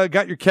you've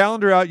got your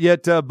calendar out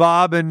yet,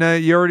 Bob, and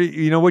you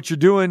already what you're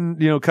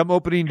doing. Come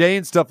opening day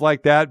and stuff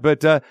like that.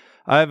 But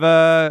I've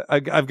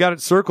got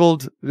it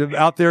circled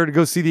out there to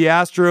go see the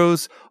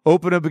Astros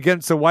open up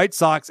against the White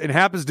Sox. It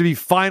happens to be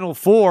Final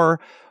Four,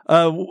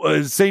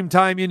 same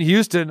time in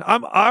Houston.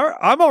 I'm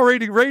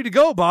already ready to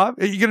go, Bob.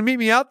 Are you going to meet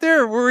me out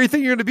there? Where do you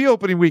think you're going to be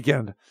opening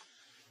weekend?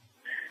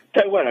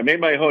 Tell you what, I made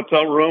my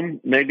hotel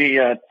room maybe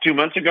 2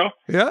 months ago.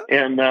 Yeah.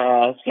 And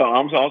so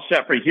I'm all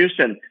set for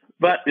Houston.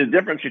 But the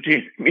difference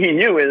between me and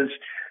you is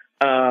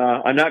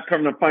I'm not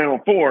covering the Final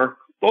Four.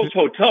 Those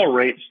hotel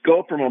rates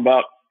go from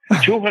about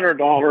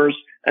 $200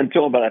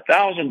 until about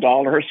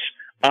 $1,000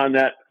 on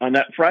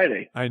that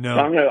Friday. I know.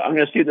 So I'm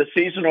gonna see the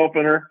season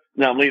opener.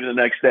 Now I'm leaving the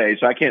next day,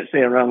 so I can't stay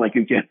around like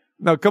you can.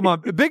 No, come on,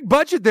 big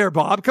budget there,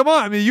 Bob. Come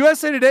on, I mean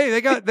USA Today,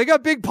 they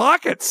got big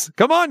pockets.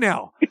 Come on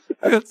now,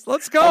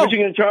 let's go. How much are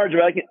you gonna charge?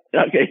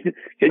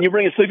 Can you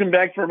bring a sleeping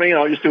bag for me, and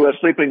I'll just do a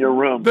sleep in your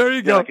room. There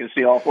you go. I can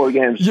see all 4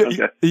 games.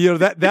 Okay.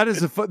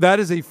 That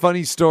is a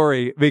funny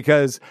story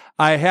because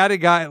I had a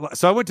guy.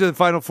 So I went to the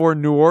Final Four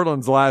in New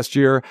Orleans last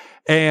year,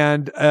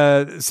 and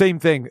same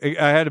thing.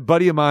 I had a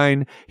buddy of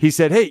mine. He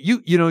said, "Hey,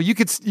 you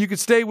could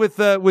stay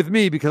with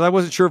me because I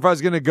wasn't sure if I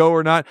was going to go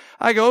or not."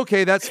 I go,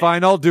 "Okay, that's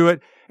fine. I'll do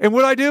it." And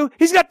what I do?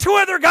 He's got 2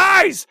 other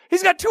guys.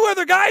 He's got 2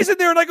 other guys in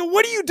there. And I go,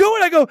 "What are you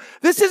doing?" I go,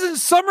 "This isn't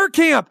summer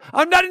camp.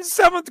 I'm not in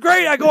 7th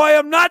grade." I go, "I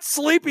am not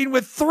sleeping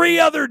with 3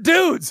 other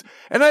dudes."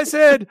 And I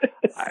said,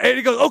 and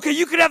he goes, "Okay,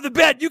 you can have the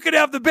bed. You can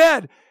have the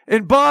bed."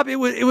 And Bob, it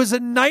was a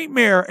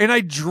nightmare. And I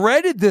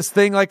dreaded this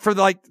thing for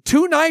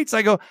 2 nights.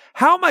 I go,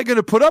 how am I going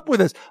to put up with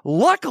this?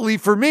 Luckily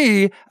for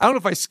me, I don't know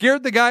if I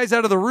scared the guys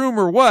out of the room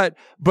or what,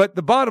 but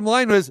the bottom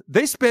line was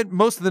they spent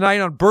most of the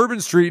night on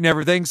Bourbon Street and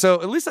everything. So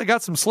at least I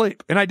got some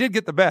sleep and I did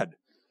get the bed.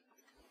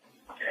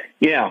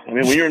 Yeah. I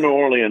mean, when you're in New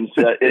Orleans,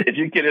 if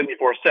you get in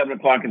before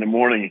 7:00 in the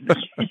morning,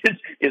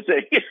 it's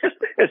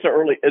an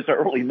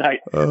early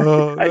night.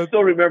 I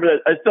still remember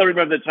that. I still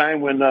remember the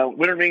time when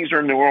winter meetings are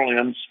in New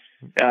Orleans.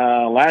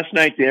 Last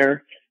night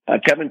there,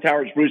 Kevin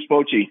Towers, Bruce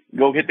Bochy,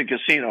 go hit the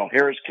casino,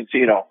 Harris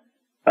Casino,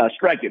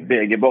 strike it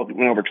big. They both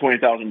went over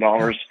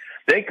 $20,000.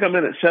 They come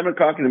in at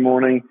 7:00 in the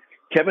morning.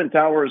 Kevin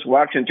Towers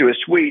walks into his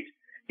suite.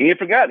 He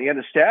forgot he had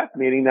a staff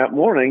meeting that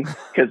morning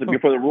because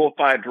before the Rule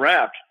 5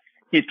 draft.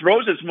 He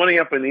throws his money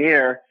up in the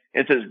air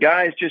and says,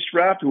 "Guys, just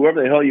draft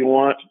whoever the hell you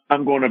want.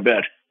 I'm going to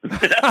bed."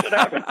 That's what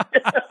happened.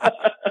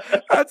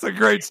 That's a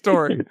great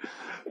story.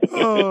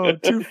 Oh,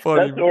 too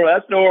funny.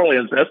 That's New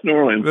Orleans. That's New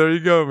Orleans. There you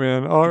go,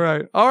 man. All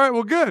right.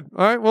 Well, good.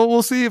 All right. Well,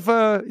 we'll see if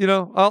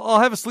I'll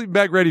have a sleeping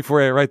bag ready for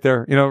you right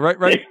there. Right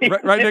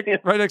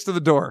next to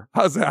the door.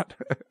 How's that?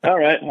 All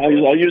right.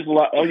 I'll use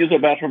the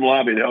bathroom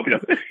lobby to help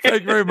you.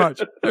 Thank you very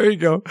much. There you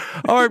go.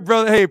 All right,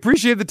 brother. Hey,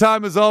 appreciate the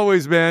time as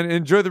always, man.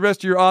 Enjoy the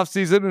rest of your off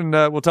season, and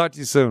we'll talk to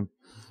you soon.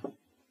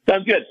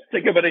 Sounds good.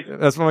 Take care, buddy.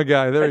 That's my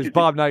guy. There's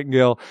Bob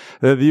Nightengale,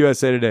 the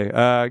USA Today.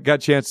 Got a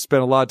chance to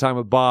spend a lot of time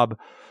with Bob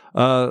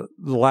the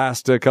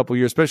last couple of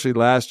years, especially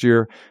last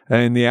year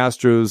in the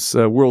Astros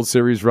World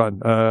Series run.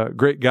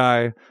 Great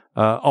guy,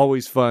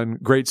 always fun,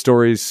 great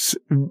stories,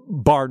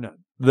 bar none.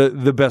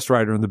 the best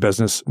writer in the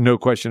business, no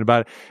question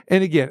about it.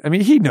 And again, I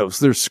mean, he knows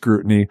there's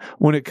scrutiny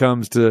when it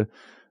comes to,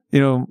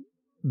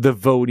 the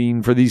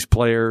voting for these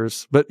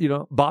players, but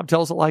Bob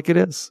tells it like it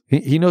is.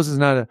 He knows it's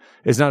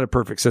not a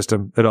perfect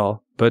system at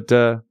all, but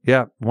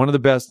yeah, one of the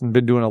best and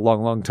been doing it a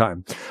long, long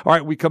time. All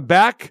right, we come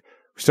back,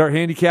 we start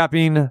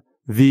handicapping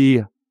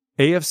the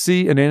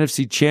AFC and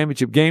NFC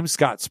championship games.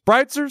 Scott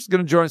Spreitzer is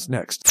going to join us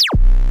next.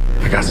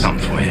 I got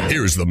something for you.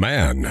 Here's the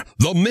man,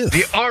 the myth,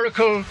 The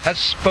oracle has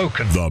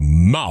spoken. the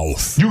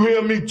mouth, You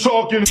hear me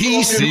talking?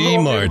 T.C.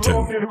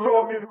 Martin.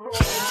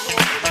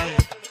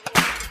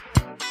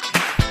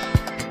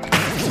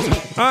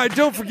 All right,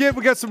 don't forget,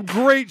 we got some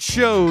great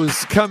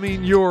shows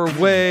coming your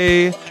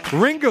way.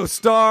 Ringo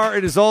Starr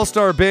and his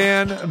all-star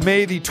band,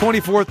 May the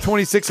 24th,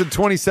 26th, and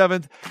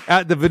 27th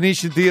at the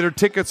Venetian Theater.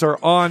 Tickets are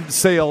on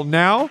sale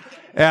now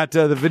at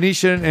the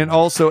Venetian and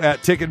also at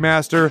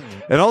Ticketmaster.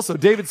 And also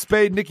David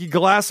Spade, Nikki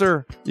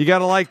Glasser. You got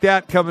to like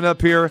that coming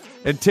up here.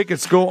 And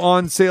tickets go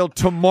on sale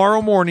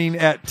tomorrow morning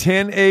at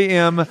 10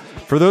 a.m.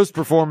 for those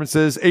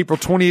performances, April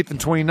 28th and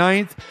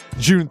 29th,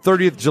 June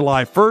 30th,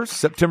 July 1st,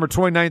 September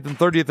 29th and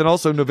 30th, and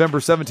also November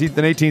 17th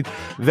and 18th.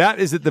 That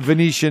is at the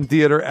Venetian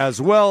Theater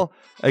as well.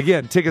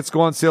 Again, tickets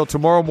go on sale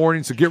tomorrow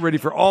morning, so get ready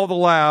for all the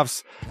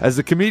laughs as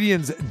the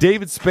comedians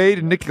David Spade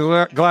and Nikki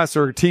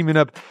Glasser are teaming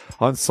up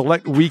on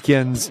select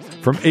weekends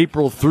from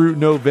April through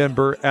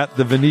November at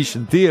the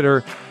Venetian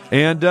Theater.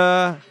 And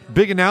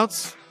big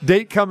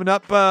date coming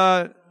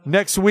up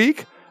next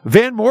week.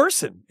 Van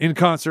Morrison in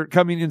concert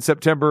coming in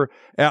September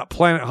at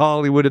Planet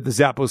Hollywood at the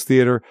Zappos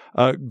Theater.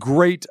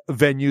 Great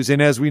venues.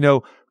 And as we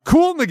know,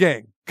 Kool and the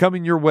Gang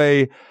coming your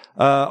way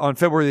on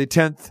February the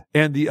 10th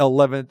and the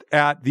 11th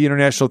at the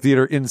International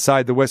Theater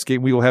inside the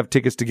Westgate. We will have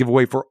tickets to give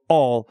away for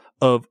all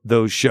of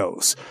those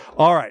shows.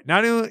 All right.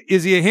 Not only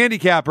is he a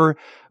handicapper,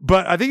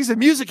 but I think he's a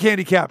music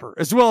handicapper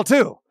as well,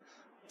 too.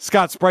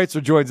 Scott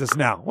Spreitzer joins us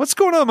now. What's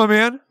going on, my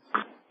man?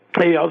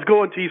 Hey, how's it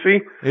going,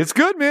 TC? It's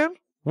good, man.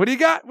 What do you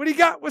got?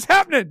 What's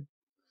happening?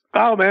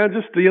 Oh, man,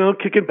 just,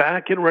 kicking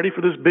back, getting ready for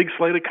this big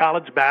slate of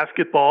college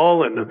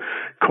basketball and, of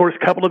course,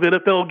 a couple of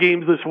NFL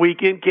games this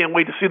weekend. Can't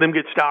wait to see them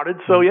get started.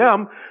 So,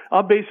 yeah,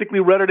 I'm basically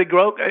ready to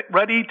go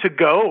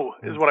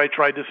is what I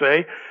tried to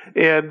say.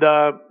 And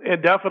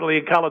definitely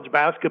in college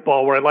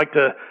basketball where I like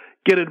to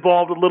get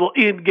involved a little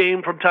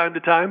in-game from time to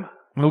time.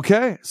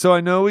 Okay, so I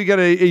know we got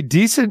a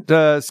decent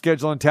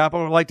schedule on tap.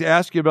 I would like to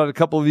ask you about a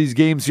couple of these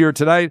games here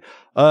tonight,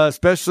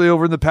 especially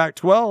over in the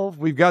Pac-12.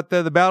 We've got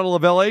the Battle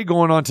of L.A.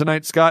 going on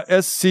tonight, Scott,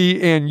 SC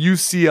and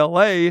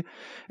UCLA,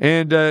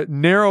 and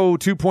narrow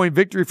 2-point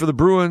victory for the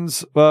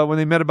Bruins when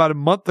they met about a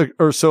month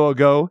or so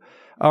ago.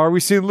 Are we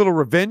seeing a little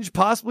revenge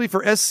possibly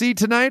for SC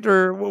tonight,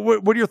 or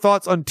what are your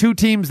thoughts on two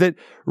teams that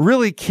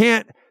really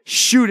can't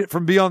shoot it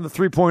from beyond the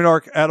three-point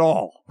arc at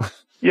all?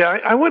 Yeah,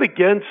 I went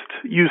against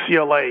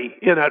UCLA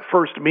in that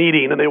first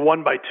meeting, and they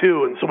won by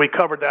 2, and so we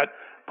covered that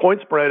point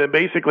spread, and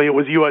basically it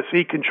was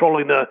USC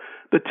controlling the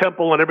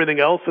tempo and everything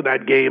else in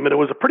that game, and it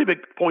was a pretty big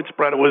point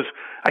spread. It was,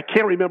 I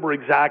can't remember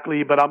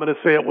exactly, but I'm going to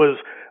say it was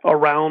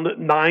around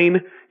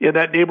 9 in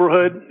that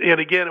neighborhood, and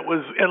again,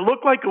 it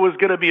looked like it was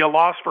going to be a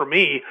loss for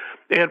me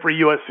and for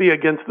USC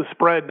against the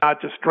spread,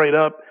 not just straight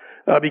up.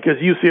 Because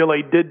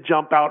UCLA did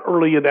jump out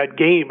early in that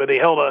game, and they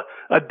held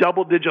a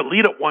double-digit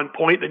lead at one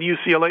point. Then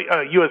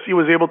USC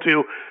was able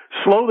to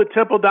slow the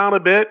tempo down a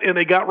bit, and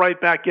they got right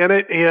back in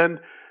it and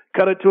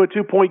cut it to a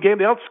 2-point game.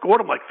 They outscored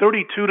them like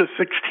 32-16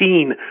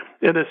 in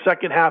the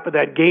second half of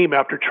that game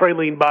after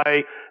trailing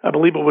by, I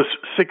believe it was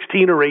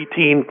 16 or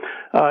 18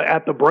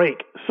 at the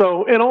break.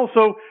 So, and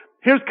also,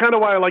 here's kind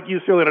of why I like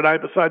UCLA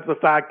tonight, besides the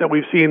fact that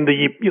we've seen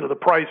the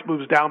price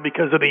moves down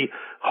because of the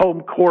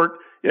home court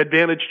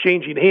advantage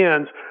changing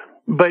hands.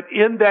 But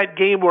in that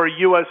game where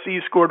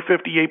USC scored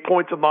 58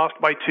 points and lost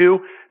by 2,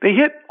 they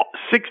hit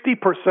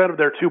 60% of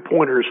their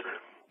 2-pointers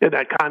in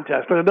that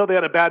contest. And I know they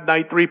had a bad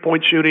night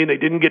 3-point shooting. They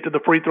didn't get to the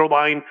free throw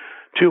line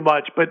too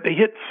much, but they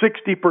hit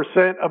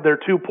 60% of their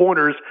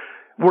 2-pointers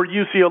where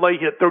UCLA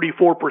hit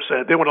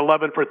 34%. They went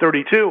 11 for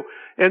 32.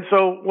 And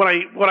so when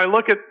I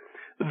look at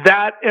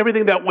that,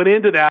 everything that went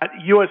into that,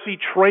 USC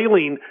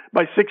trailing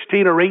by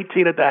 16 or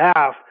 18 at the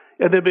half,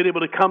 and then being able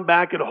to come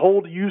back and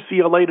hold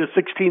UCLA to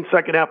 16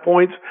 second-half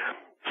points,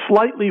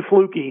 slightly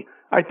fluky.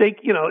 I think,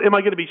 am I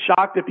going to be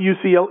shocked if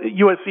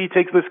USC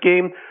takes this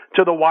game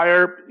to the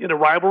wire in a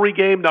rivalry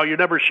game? No, you're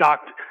never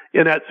shocked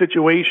in that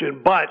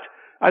situation. But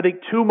I think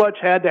too much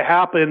had to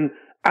happen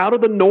out of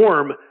the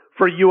norm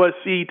for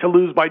USC to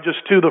lose by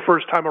just 2 the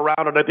first time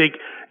around, and I think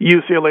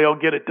UCLA will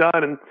get it done.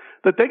 And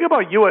the thing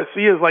about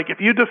USC is, like,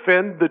 if you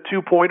defend the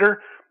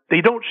 2-pointer,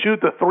 they don't shoot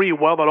the 3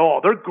 well at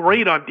all. They're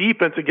great on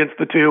defense against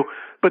the 2,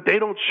 but they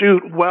don't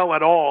shoot well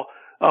at all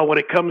when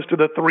it comes to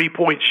the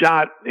 3-point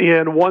shot.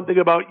 And one thing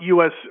about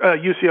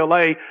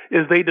UCLA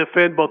is they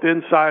defend both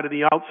inside and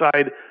the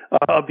outside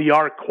of the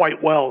arc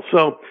quite well.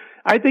 So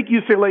I think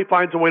UCLA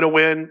finds a way to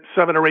win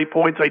 7 or 8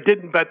 points. I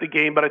didn't bet the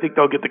game, but I think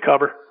they'll get the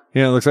cover.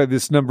 Yeah, it looks like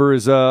this number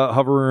is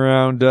hovering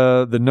around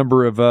the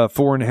number of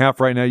 4.5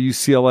 right now.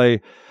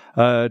 UCLA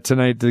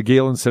tonight, the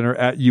Galen Center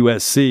at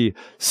USC.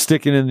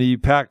 Sticking in the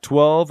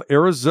Pac-12,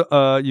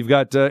 Arizona, you've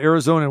got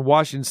Arizona and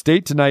Washington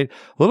State tonight.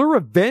 A little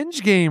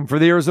revenge game for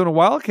the Arizona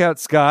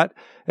Wildcats, Scott,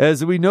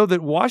 as we know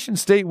that Washington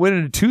State went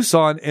into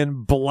Tucson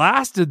and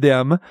blasted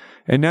them,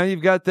 and now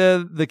you've got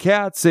the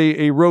Cats,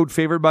 a road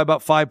favorite by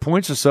about 5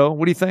 points or so.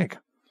 What do you think?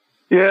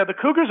 Yeah, the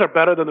Cougars are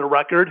better than the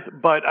record,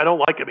 but I don't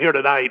like them here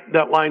tonight.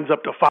 That line's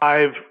up to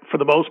 5 for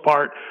the most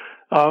part.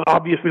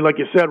 Obviously, like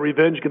you said,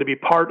 revenge going to be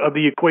part of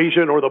the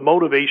equation or the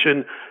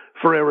motivation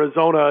for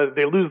Arizona.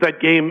 They lose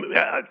that game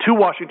to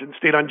Washington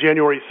State on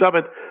January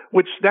 7th,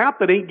 which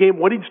snapped an 8-game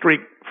winning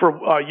streak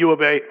for U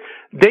of A.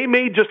 They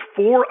made just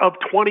 4 of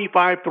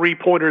 25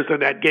 three-pointers in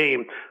that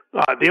game.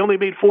 They only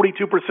made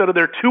 42% of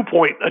their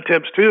 2-point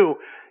attempts, too,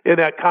 in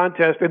that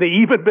contest, and they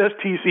even missed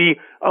TC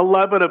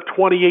 11 of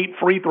 28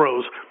 free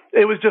throws.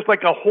 It was just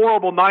like a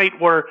horrible night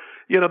where,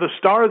 the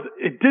stars,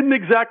 it didn't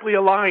exactly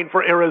align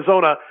for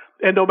Arizona.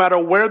 And no matter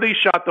where they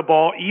shot the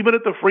ball, even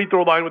at the free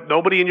throw line with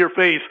nobody in your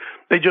face,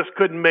 they just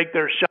couldn't make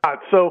their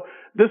shots. So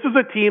this is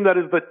a team that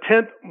is the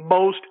 10th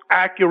most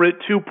accurate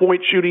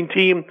 2-point shooting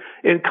team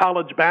in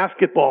college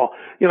basketball.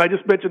 I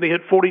just mentioned they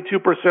hit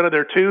 42% of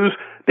their twos.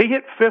 They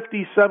hit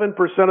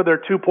 57% of their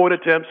 2-point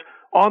attempts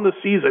on the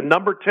season,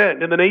 number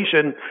 10 in the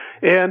nation,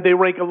 and they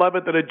rank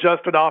 11th in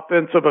adjusted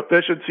offensive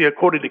efficiency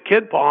according to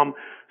KidPalm.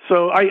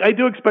 So I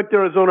do expect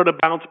Arizona to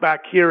bounce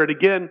back here. And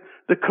again,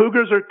 the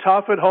Cougars are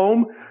tough at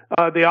home.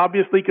 They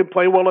obviously can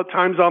play well at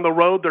times on the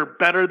road. They're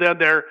better than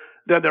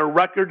their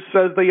record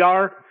says they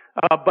are,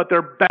 but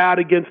they're bad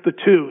against the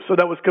two. So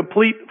that was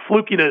complete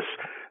flukiness,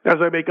 as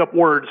I make up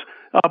words,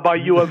 by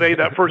U of A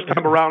that first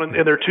time around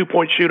in their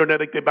 2-point shooter, and I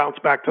think they bounce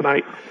back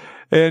tonight.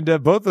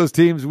 And both those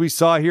teams we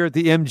saw here at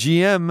the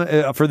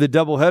MGM for the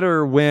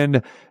doubleheader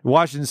when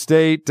Washington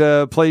State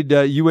played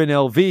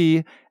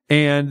UNLV.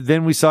 And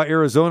then we saw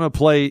Arizona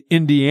play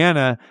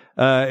Indiana,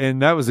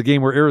 and that was a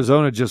game where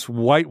Arizona just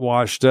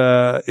whitewashed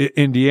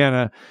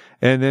Indiana.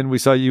 And then we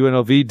saw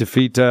UNLV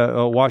defeat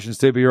Washington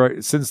State. But you're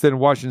right, since then,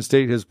 Washington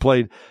State has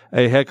played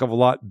a heck of a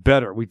lot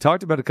better. We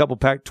talked about a couple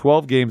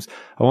Pac-12 games.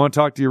 I want to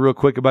talk to you real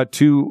quick about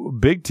 2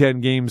 Big Ten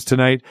games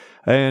tonight.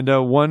 And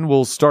one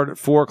will start at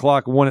 4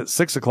 o'clock, one at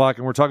 6 o'clock.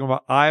 And we're talking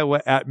about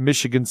Iowa at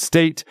Michigan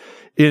State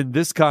in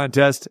this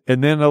contest.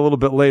 And then a little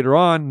bit later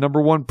on,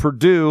 number 1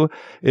 Purdue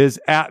is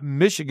at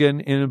Michigan.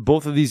 In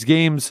both of these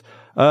games,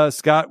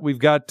 Scott, we've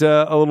got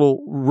a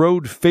little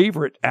road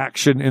favorite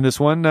action in this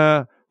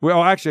one.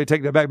 Well, actually, I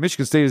take that back.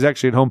 Michigan State is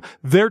actually at home.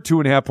 They're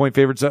 2.5-point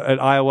favorites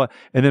at Iowa,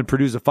 and then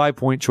Purdue's a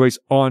 5-point choice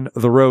on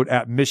the road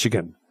at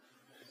Michigan.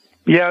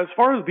 Yeah, as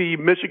far as the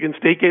Michigan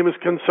State game is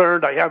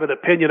concerned, I have an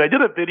opinion. I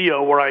did a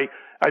video where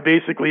I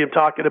basically am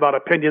talking about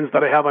opinions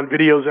that I have on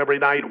videos every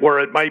night where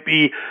it might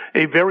be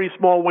a very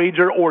small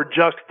wager or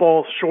just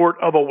fall short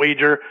of a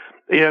wager.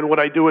 And what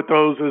I do with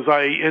those is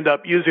I end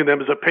up using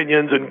them as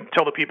opinions and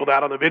tell the people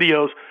that on the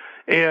videos.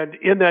 And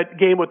in that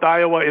game with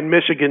Iowa and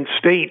Michigan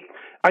State,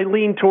 I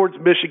lean towards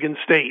Michigan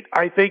State.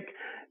 I think,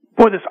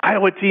 this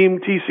Iowa team,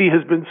 TC,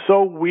 has been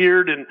so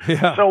weird and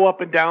so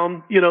up and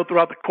down,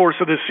 throughout the course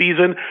of this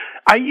season.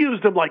 I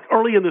used them like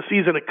early in the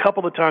season a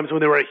couple of times when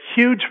they were a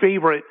huge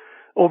favorite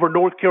over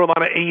North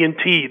Carolina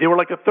A&T. They were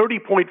like a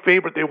 30-point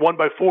favorite. They won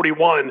by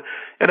 41.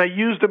 And I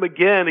used them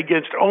again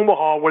against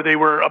Omaha where they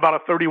were about a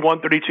 31,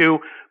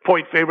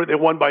 32-point favorite. They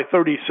won by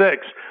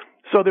 36.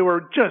 So they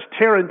were just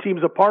tearing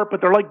teams apart,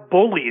 but they're like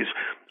bullies.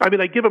 I mean,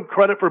 I give them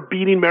credit for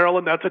beating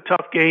Maryland. That's a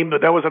tough game,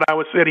 but that was at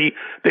Iowa City.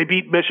 They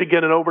beat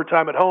Michigan in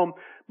overtime at home.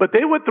 But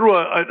they went through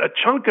a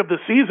chunk of the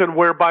season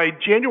where by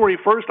January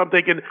 1st, I'm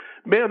thinking,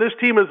 man, this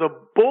team is a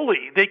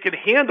bully. They can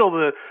handle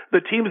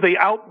the teams they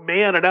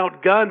outman and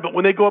outgun, but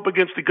when they go up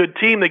against a good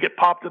team, they get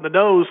popped in the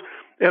nose,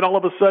 and all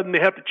of a sudden they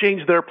have to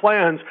change their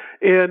plans.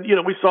 And,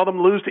 we saw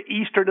them lose to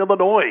Eastern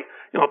Illinois,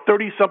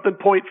 30-something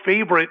point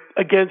favorite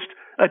against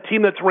a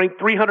team that's ranked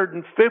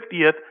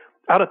 350th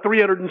out of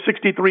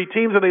 363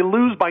 teams, and they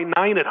lose by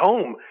 9 at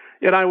home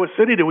in Iowa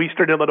City to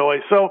Eastern Illinois.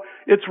 So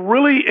it's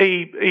really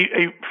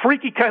a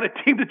freaky kind of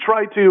team to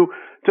try to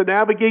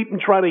navigate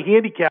and try to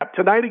handicap.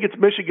 Tonight against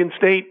Michigan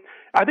State,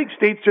 I think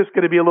State's just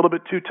going to be a little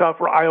bit too tough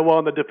for Iowa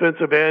on the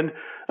defensive end.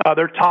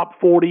 They're top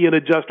 40 in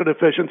adjusted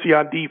efficiency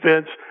on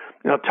defense.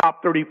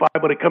 Top 35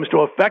 when it comes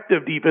to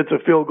effective defensive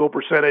field goal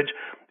percentage,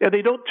 and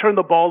they don't turn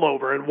the ball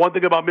over. And one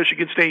thing about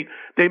Michigan State,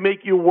 they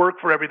make you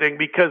work for everything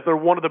because they're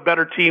one of the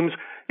better teams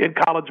in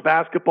college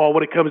basketball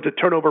when it comes to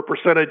turnover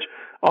percentage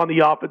on the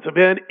offensive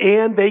end,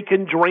 and they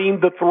can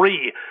drain the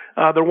three.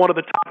 They're one of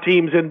the top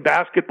teams in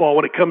basketball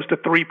when it comes to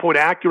three-point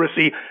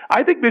accuracy.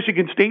 I think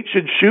Michigan State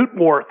should shoot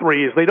more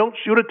threes. They don't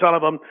shoot a ton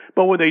of them,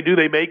 but when they do,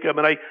 they make them.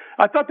 And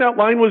I thought that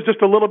line was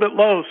just a little bit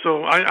low,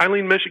 so I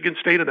lean Michigan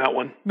State in that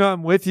one. No,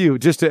 I'm with you.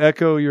 Just to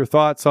echo your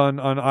thoughts on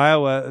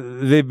Iowa,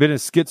 they've been a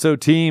schizo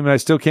team, and I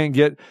still can't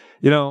get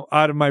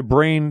out of my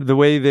brain the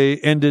way they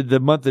ended the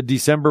month of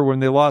December when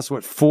they lost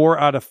 4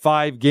 out of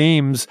 5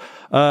 games.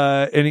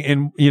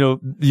 And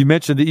you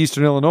mentioned the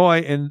Eastern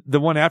Illinois, and the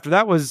one after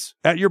that was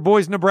at your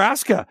boys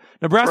Nebraska.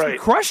 Nebraska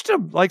crushed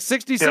them like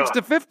 66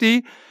 to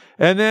 50.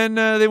 And then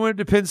they went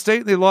to Penn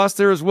State and they lost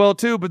there as well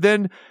too. But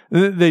then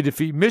they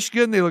defeat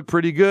Michigan. They look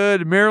pretty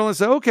good. Maryland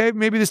said, okay,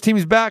 maybe this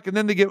team's back. And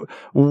then they get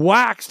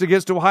waxed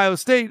against Ohio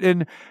State.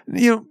 And,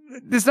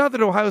 it's not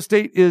that Ohio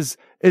State is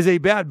a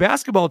bad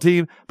basketball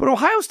team, but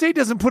Ohio State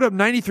doesn't put up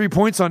 93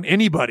 points on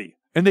anybody.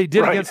 And they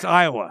did against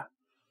Iowa.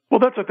 Well,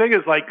 that's the thing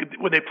is like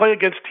when they play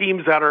against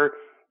teams that are,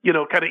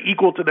 kind of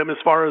equal to them as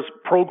far as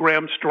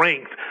program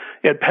strength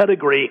and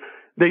pedigree,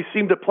 they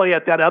seem to play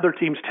at that other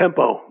team's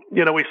tempo.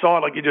 We saw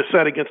it, like you just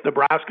said, against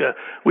Nebraska.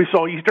 We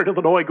saw Eastern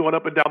Illinois going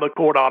up and down the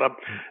court on them.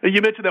 And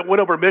you mentioned that win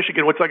over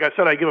Michigan, which, like I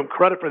said, I give them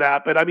credit for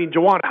that. But,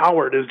 Juwan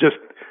Howard is just,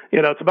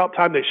 it's about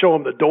time they show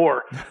him the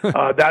door.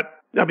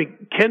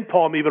 Ken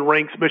Palm even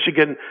ranks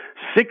Michigan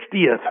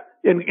 60th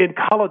in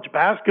college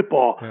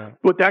basketball. Yeah.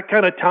 With that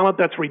kind of talent,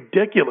 that's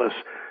ridiculous.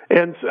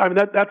 And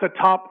that's a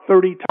top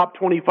 30, top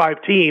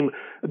 25 team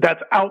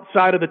that's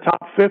outside of the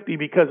top 50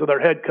 because of their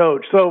head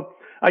coach. So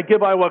I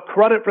give Iowa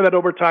credit for that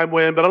overtime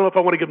win, but I don't know if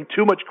I want to give them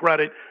too much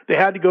credit. They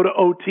had to go to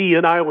OT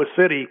in Iowa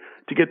City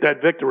to get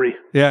that victory.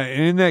 Yeah,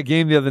 and in that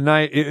game the other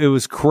night, it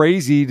was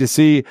crazy to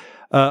see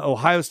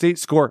Ohio State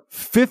score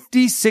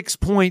 56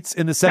 points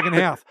in the second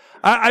half.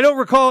 I don't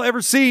recall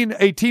ever seeing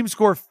a team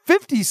score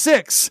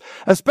 56,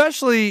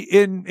 especially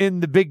in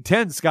the Big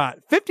Ten, Scott.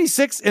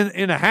 56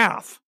 in a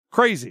half.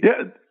 Crazy.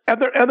 Yeah.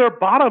 And they're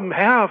bottom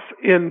half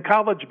in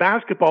college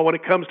basketball when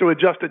it comes to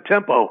adjusted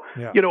tempo.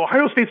 Yeah.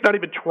 Ohio State's not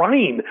even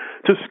trying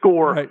to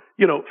score,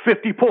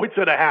 50 points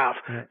and a half.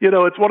 Yeah.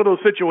 It's one of those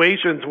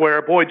situations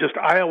where,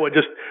 Iowa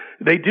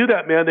they do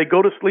that, man. They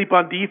go to sleep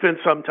on defense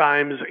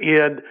sometimes,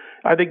 and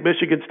I think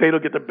Michigan State will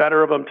get the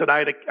better of them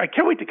tonight. I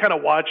can't wait to kind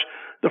of watch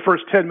the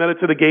first 10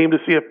 minutes of the game to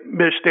see if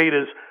Mich State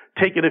is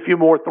taking a few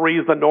more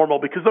threes than normal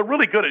because they're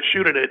really good at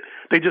shooting it.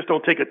 They just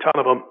don't take a ton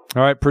of them.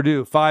 All right,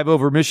 Purdue, 5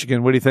 over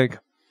Michigan. What do you think?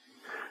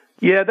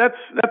 Yeah, that's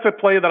a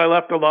play that I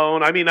left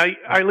alone.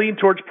 I lean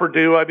towards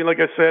Purdue. Like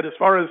I said, as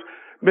far as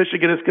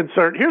Michigan is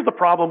concerned, here's the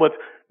problem with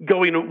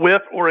going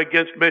with or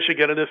against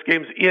Michigan, and this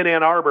game's in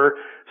Ann Arbor,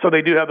 so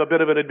they do have a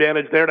bit of an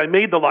advantage there. And I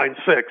made the line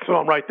 6, so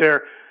I'm right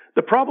there.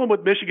 The problem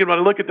with Michigan, when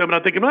I look at them, and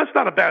I'm thinking, well, that's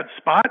not a bad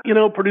spot.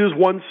 Purdue's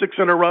won 6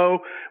 in a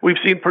row. We've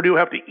seen Purdue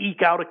have to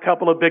eke out a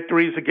couple of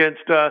victories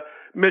against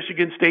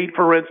Michigan State,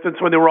 for instance,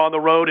 when they were on the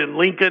road in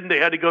Lincoln. They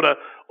had to go to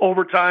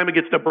overtime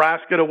against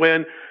Nebraska to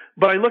win.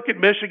 But I look at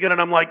Michigan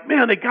and I'm like,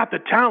 man, they got the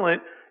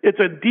talent. It's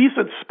a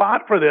decent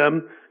spot for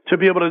them to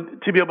be able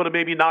to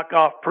maybe knock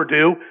off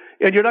Purdue.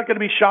 And you're not going to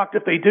be shocked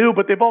if they do,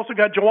 but they've also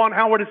got Juwan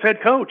Howard as head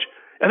coach.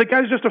 And the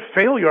guy's just a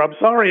failure. I'm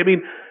sorry.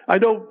 I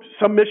know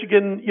some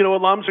Michigan,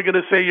 alums are going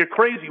to say you're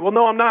crazy. Well,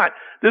 no, I'm not.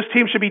 This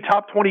team should be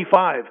top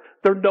 25.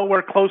 They're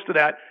nowhere close to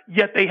that,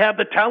 yet they have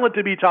the talent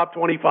to be top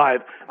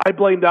 25. I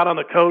blame that on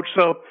the coach.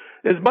 So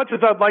as much as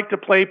I'd like to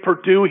play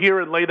Purdue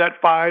here and lay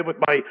that 5 with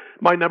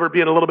my number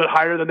being a little bit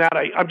higher than that,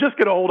 I'm just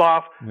going to hold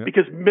off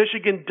because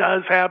Michigan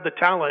does have the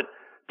talent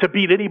to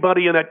beat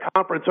anybody in that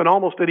conference and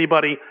almost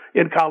anybody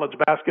in college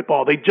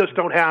basketball. They just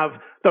don't have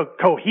the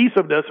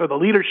cohesiveness or the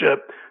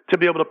leadership to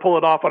be able to pull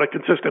it off on a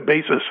consistent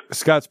basis.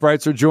 Scott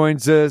Spreitzer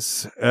joins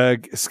us.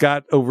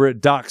 Scott over at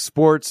Doc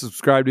Sports.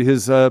 Subscribe to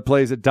his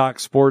plays at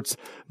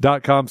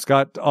docsports.com.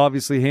 Scott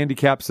obviously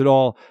handicaps it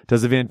all.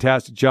 Does a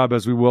fantastic job,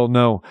 as we well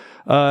know.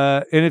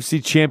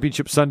 NFC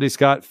Championship Sunday,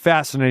 Scott.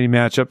 Fascinating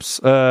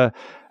matchups.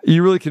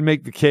 You really can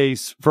make the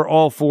case for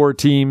all 4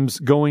 teams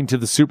going to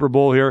the Super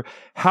Bowl here.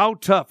 How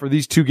tough are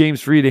these 2 games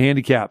for you to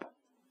handicap?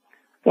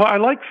 Well, I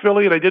like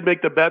Philly, and I did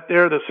make the bet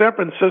there. The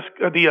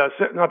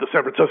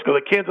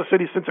Kansas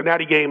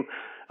City-Cincinnati game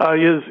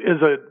is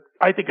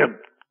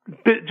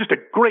just a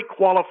great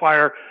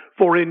qualifier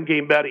for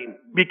in-game betting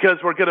because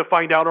we're going to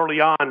find out early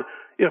on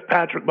if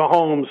Patrick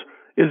Mahomes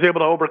is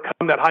able to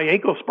overcome that high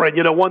ankle sprain.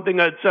 One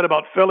thing I'd said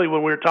about Philly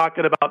when we were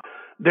talking about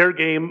their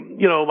game,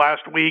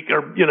 last week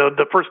or,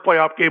 the first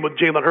playoff game with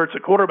Jalen Hurts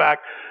at quarterback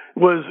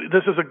was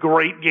this is a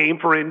great game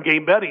for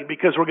in-game betting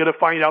because we're going to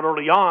find out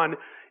early on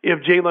if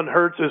Jalen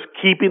Hurts is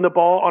keeping the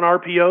ball on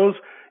RPOs,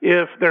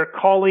 if they're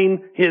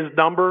calling his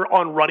number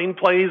on running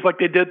plays like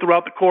they did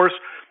throughout the course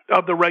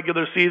of the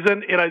regular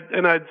season.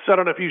 And I'd said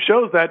on a few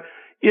shows that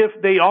if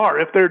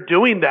they're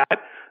doing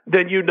that,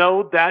 then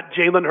that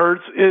Jalen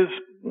Hurts is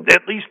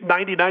at least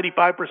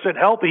 90-95%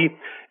 healthy.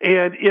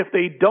 And if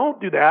they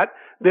don't do that,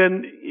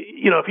 then,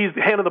 if he's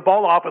handing the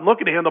ball off and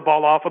looking to hand the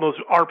ball off on those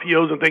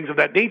RPOs and things of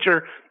that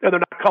nature, and they're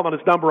not calling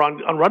his number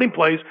on running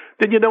plays,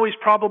 then he's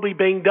probably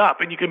banged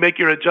up and you can make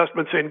your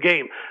adjustments in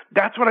game.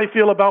 That's what I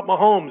feel about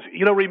Mahomes.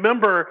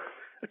 Remember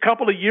a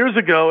couple of years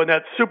ago in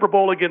that Super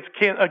Bowl against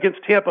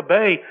Tampa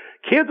Bay,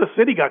 Kansas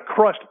City got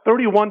crushed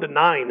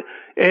 31-9,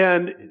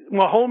 and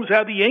Mahomes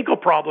had the ankle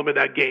problem in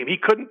that game. He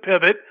couldn't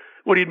pivot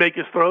when he'd make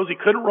his throws. He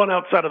couldn't run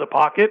outside of the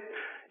pocket.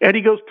 And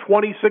he goes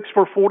 26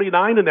 for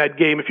 49 in that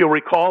game, if you'll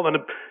recall, and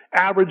an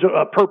average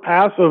per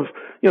pass of,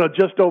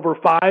 just over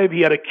 5.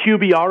 He had a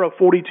QBR of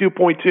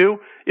 42.2. 2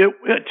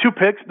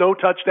 picks, no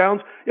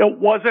touchdowns. It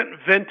wasn't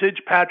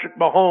vintage Patrick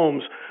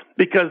Mahomes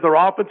because their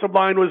offensive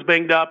line was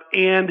banged up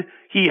and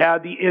he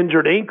had the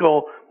injured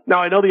ankle. Now,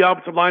 I know the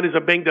offensive line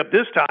isn't banged up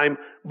this time,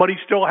 but he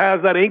still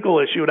has that ankle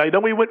issue. And I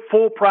know he went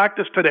full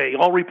practice today.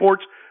 All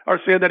reports are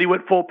saying that he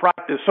went full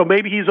practice. So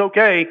maybe he's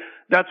okay.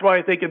 That's why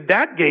I think in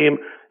that game,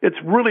 it's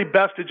really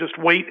best to just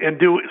wait and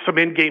do some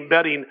in-game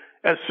betting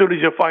as soon as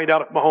you find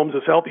out if Mahomes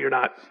is healthy or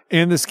not.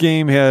 And this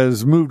game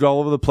has moved all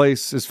over the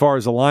place as far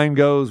as the line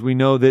goes. We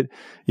know that,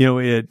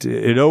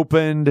 it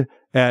opened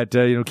at,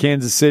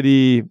 Kansas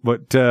City,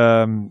 but,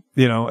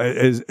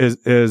 as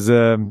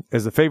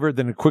a favorite,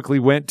 then it quickly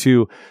went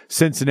to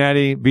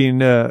Cincinnati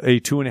being a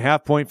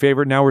 2.5 point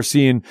favorite. Now we're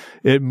seeing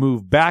it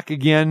move back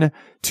again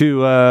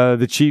to,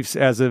 the Chiefs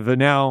as of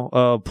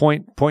now,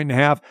 point and a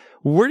half.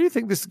 Where do you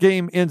think this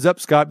game ends up,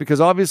 Scott? Because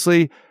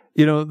obviously,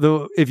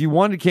 if you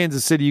wanted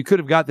Kansas City, you could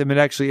have got them at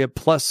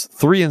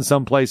 +3 in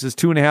some places,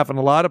 2.5 in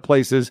a lot of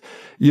places,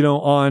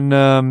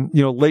 on,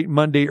 late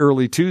Monday,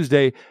 early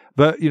Tuesday.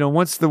 But,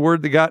 once the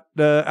word that got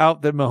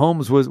out that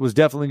Mahomes was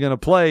definitely going to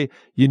play,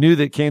 you knew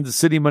that Kansas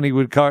City money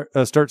would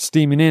start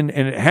steaming in,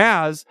 and it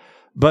has.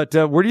 But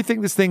where do you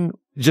think this thing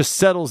just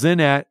settles in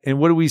at, and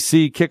what do we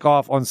see kick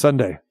off on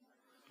Sunday?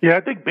 Yeah,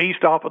 I think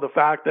based off of the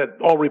fact that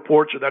all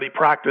reports are that he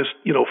practiced,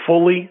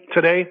 fully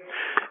today,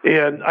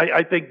 and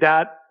I think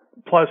that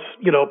plus,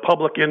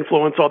 public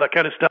influence, all that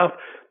kind of stuff,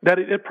 that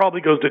it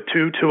probably goes to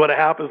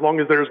 2.5, as long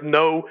as there's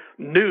no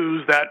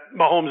news that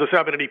Mahomes is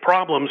having any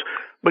problems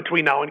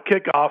between now and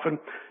kickoff. And,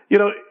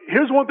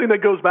 here's one thing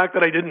that goes back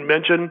that I didn't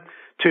mention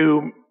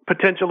to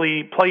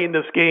potentially playing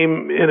this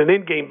game in an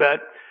in-game bet.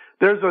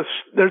 There's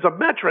a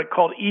metric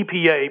called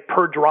EPA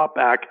per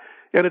dropback,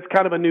 and it's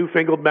kind of a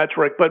newfangled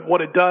metric, but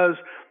what it does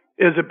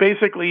is it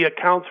basically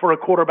accounts for a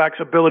quarterback's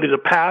ability to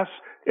pass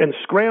and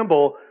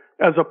scramble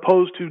as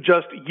opposed to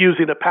just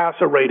using a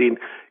passer rating.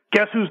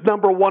 Guess who's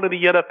number one in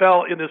the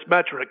NFL in this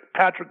metric?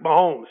 Patrick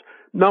Mahomes.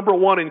 Number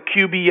one in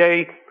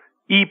QB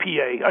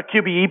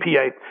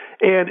EPA.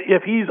 And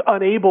if he's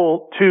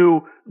unable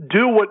to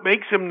do what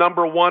makes him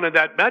number one in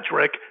that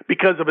metric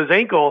because of his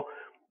ankle,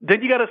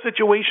 then you got a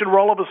situation where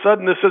all of a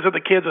sudden this isn't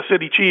the Kansas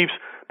City Chiefs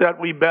that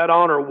we bet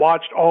on or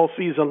watched all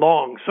season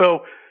long.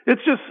 So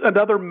it's just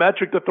another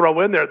metric to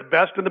throw in there. The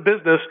best in the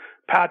business,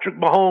 Patrick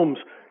Mahomes.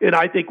 And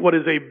I think what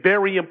is a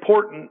very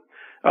important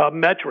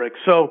metric.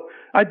 So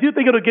I do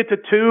think it'll get to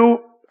 2.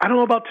 I don't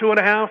know about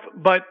 2.5,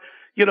 but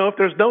if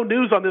there's no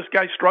news on this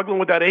guy struggling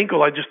with that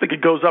ankle, I just think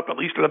it goes up at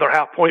least another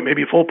half point,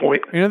 maybe full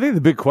point. I think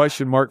the big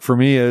question mark for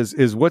me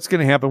is what's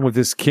going to happen with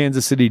this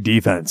Kansas City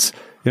defense.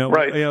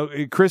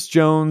 Right. Chris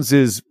Jones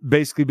has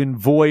basically been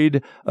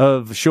void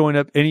of showing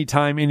up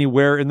anytime,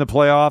 anywhere in the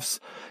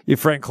playoffs. If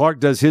Frank Clark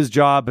does his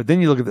job, but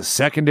then you look at the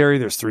secondary,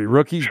 there's 3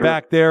 rookies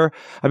back there.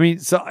 I mean,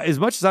 so as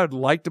much as I would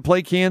like to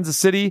play Kansas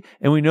City,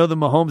 and we know that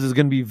Mahomes is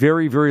going to be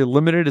very, very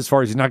limited as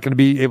far as he's not going to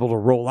be able to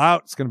roll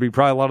out. It's going to be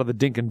probably a lot of the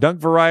dink and dunk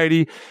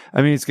variety.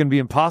 I mean, it's going to be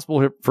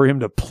impossible for him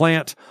to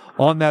plant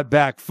on that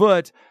back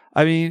foot.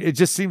 I mean, it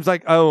just seems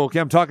like,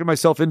 I'm talking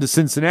myself into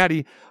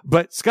Cincinnati.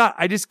 But, Scott,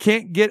 I just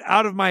can't get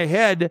out of my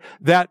head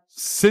that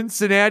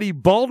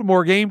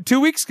Cincinnati-Baltimore game 2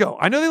 weeks ago.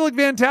 I know they look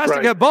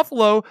fantastic at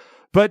Buffalo,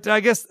 but I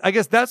guess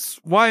that's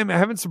why I'm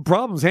having some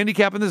problems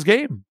handicapping this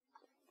game.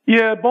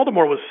 Yeah,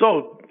 Baltimore was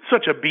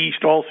such a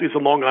beast all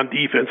season long on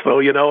defense,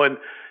 though,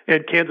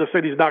 and Kansas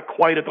City's not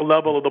quite at the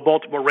level of the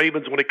Baltimore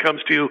Ravens when it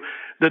comes to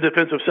the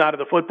defensive side of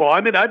the football.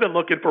 I mean, I've been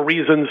looking for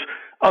reasons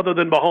other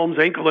than Mahomes'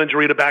 ankle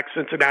injury to back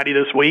Cincinnati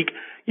this week.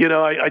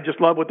 I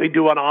just love what they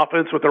do on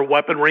offense with their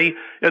weaponry,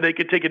 and they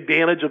can take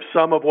advantage of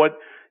some of what,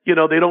 they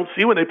don't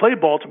see when they play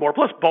Baltimore.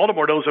 Plus,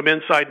 Baltimore knows them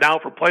inside now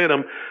for playing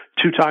them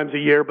 2 times a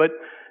year. But,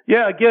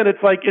 yeah, again,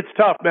 it's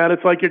tough, man.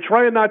 It's like you're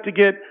trying not to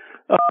get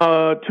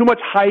too much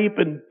hype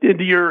and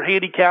into your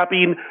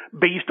handicapping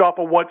based off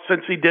of what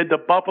Cincy did to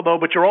Buffalo,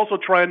 but you're also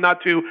trying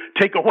not to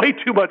take away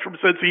too much from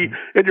Cincy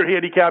in your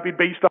handicapping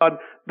based on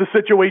the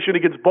situation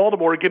against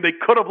Baltimore. Again, they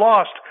could have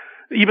lost,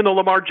 even though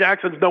Lamar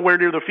Jackson's nowhere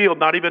near the field,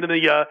 not even in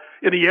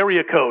the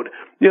area code.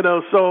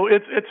 So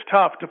it's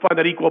tough to find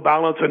that equal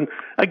balance. And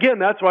again,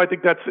 that's why I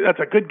think that's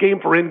a good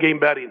game for in-game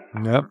betting.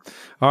 Yep.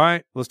 All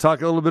right, let's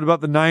talk a little bit about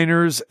the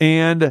Niners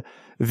and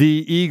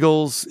the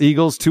Eagles.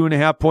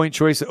 2.5 point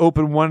choice,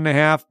 open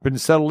 1.5, been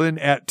settled in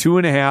at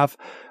 2.5.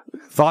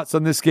 Thoughts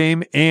on this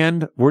game,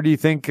 and where do you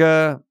think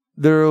there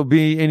will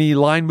be any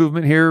line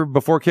movement here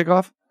before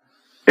kickoff?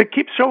 It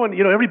keeps showing,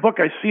 every book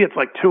I see, it's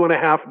like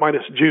 2.5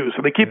 minus juice.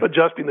 And they keep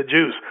adjusting the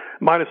juice,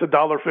 minus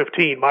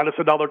 $1.15, minus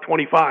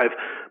 $1.25.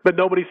 But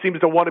nobody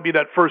seems to want to be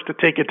that first to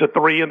take it to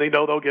 3, and they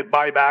know they'll get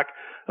buyback,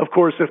 of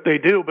course, if they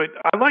do. But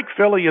I like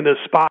Philly in this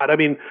spot. I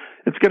mean,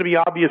 it's going to be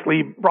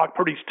obviously Brock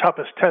Purdy's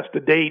toughest test to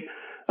date.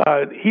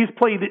 He's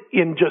played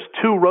in just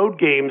 2 road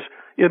games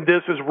in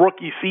his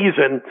rookie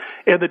season,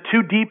 and the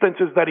 2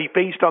 defenses that he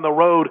faced on the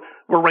road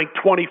were ranked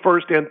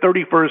 21st and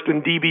 31st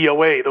in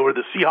DVOA. They were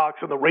the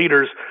Seahawks and the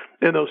Raiders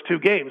in those 2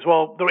 games.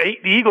 Well, the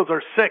Eagles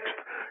are 6th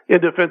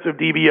in defensive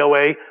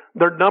DVOA.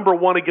 They're number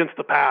 1 against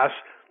the pass.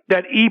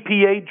 That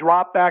EPA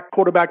drop-back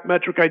quarterback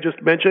metric I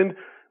just mentioned,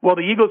 well,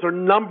 the Eagles are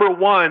number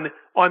 1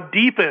 on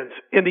defense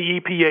in the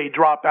EPA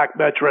drop-back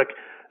metric.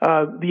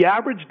 The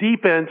average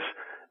defense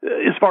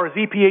as far as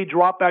EPA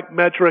dropback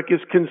metric is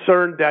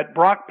concerned, that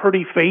Brock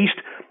Purdy faced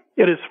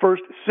in his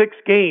first 6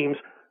 games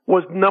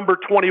was number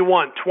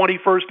 21,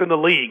 21st in the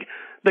league.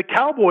 The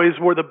Cowboys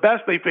were the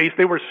best they faced.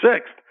 They were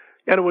 6th.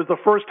 And it was the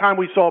first time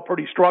we saw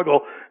Purdy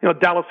struggle.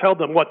 Dallas held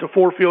them, to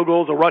 4 field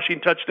goals, a rushing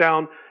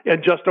touchdown,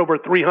 and just over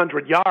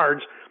 300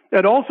 yards.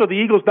 And also the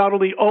Eagles not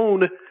only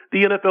own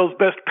the NFL's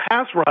best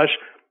pass rush,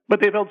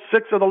 but they've held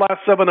 6 of the last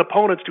 7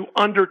 opponents to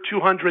under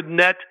 200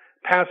 net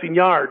passing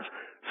yards.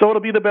 So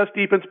it'll be the best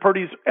defense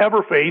Purdy's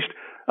ever faced.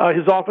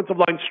 His offensive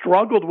line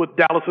struggled with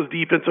Dallas's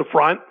defensive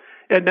front.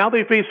 And now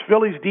they face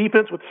Philly's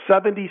defense with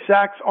 70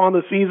 sacks on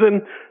the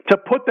season. To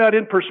put that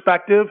in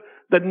perspective,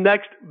 the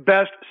next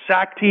best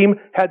sack team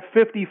had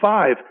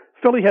 55.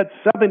 Philly had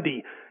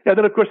 70. And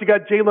then, of course, you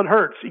got Jalen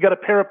Hurts. You got a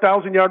pair of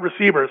 1,000-yard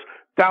receivers,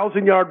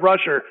 1,000-yard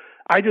rusher.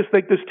 I just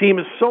think this team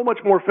is so much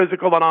more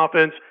physical on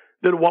offense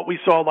than what we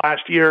saw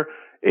last year.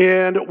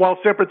 And while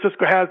San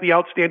Francisco has the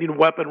outstanding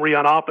weaponry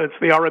on offense,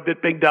 they are a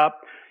bit banged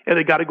up, and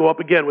they got to go up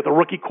again with a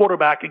rookie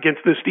quarterback against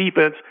this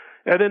defense.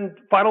 And then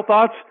final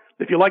thoughts,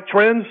 if you like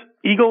trends,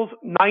 Eagles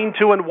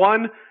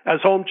 9-2-1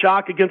 as home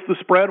chalk against the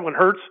spread when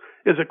Hurts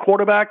is a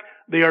quarterback.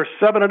 They are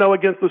 7-0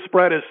 against the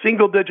spread as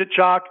single-digit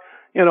chalk.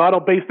 I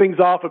don't base things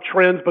off of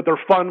trends, but they're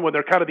fun when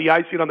they're kind of the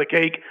icing on the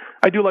cake.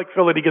 I do like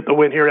Philly to get the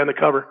win here and the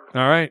cover.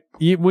 All right.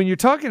 When you're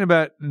talking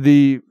about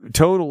the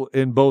total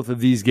in both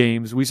of these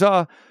games, we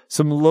saw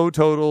some low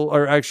total,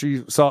 or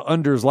actually saw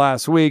unders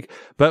last week,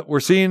 but we're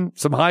seeing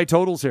some high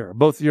totals here.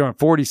 Both on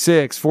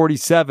 46,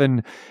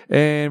 47,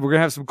 and we're going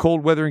to have some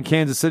cold weather in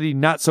Kansas City,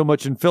 not so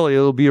much in Philly.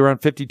 It'll be around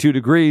 52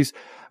 degrees.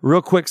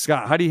 Real quick,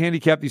 Scott, how do you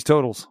handicap these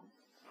totals?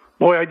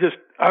 Boy,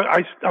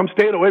 I'm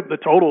staying away from the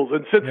totals.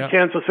 And since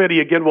Kansas City,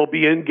 again, will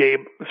be in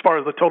game as far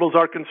as the totals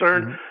are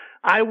concerned,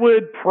 I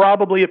would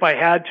probably, if I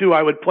had to,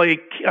 I would play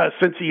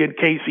Cincy and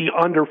KC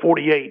under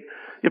 48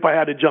 if I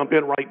had to jump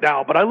in right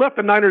now. But I left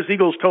the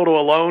Niners-Eagles total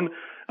alone.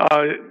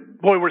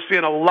 Boy, we're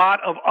seeing a lot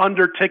of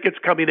under tickets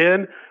coming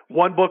in.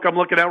 One book I'm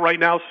looking at right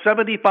now,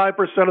 75%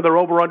 of their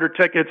over-under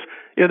tickets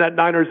in that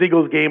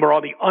Niners-Eagles game are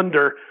on the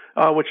under,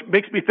 which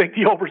makes me think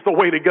the over's the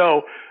way to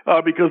go,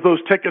 because those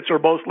tickets are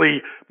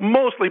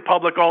mostly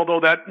public, although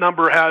that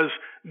number has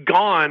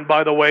gone,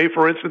 by the way,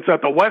 for instance,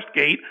 at the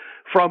Westgate,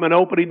 from an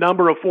opening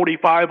number of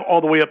 45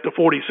 all the way up to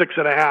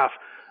 46.5.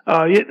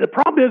 The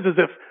problem is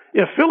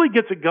if Philly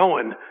gets it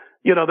going,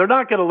 they're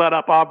not going to let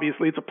up,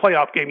 obviously. It's a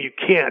playoff game. You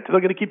can't.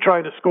 They're going to keep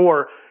trying to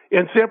score.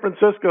 And San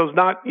Francisco's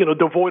not,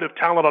 devoid of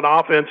talent on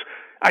offense.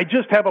 I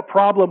just have a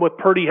problem with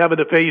Purdy having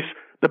to face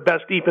the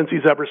best defense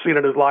he's ever seen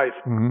in his life.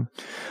 All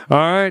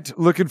right.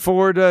 Looking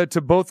forward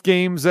to both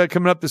games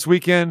coming up this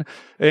weekend.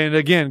 And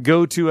again,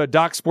 go to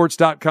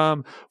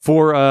DocSports.com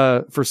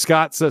for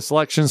Scott's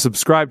selection.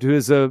 Subscribe to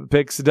his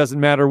picks. It doesn't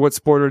matter what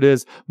sport it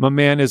is. My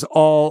man is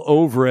all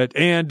over it.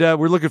 And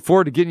we're looking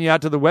forward to getting you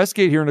out to the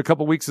Westgate here in a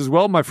couple weeks as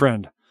well, my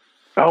friend.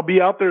 I'll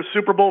be out there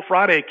Super Bowl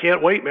Friday.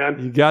 Can't wait, man.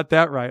 You got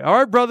that right. All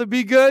right, brother.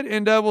 Be good.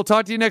 And we'll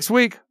talk to you next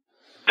week.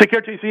 Take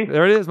care, TC.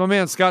 There it is, my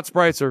man, Scott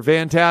Spreitzer.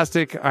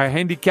 Fantastic. Our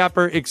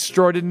handicapper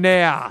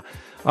extraordinaire.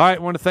 All right,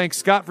 I want to thank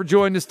Scott for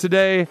joining us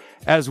today,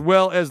 as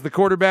well as the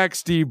quarterback,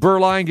 Steve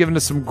Berline, giving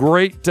us some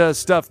great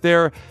stuff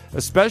there,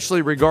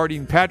 especially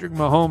regarding Patrick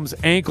Mahomes'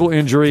 ankle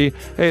injury.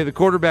 Hey, the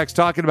quarterback's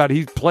talking about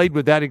he's played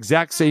with that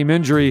exact same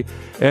injury,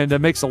 and it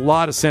makes a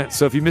lot of sense.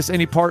 So if you miss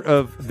any part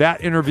of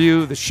that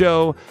interview, the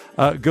show,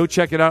 go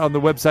check it out on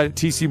the website at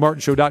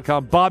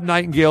tcmartinshow.com. Bob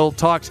Nightengale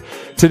talked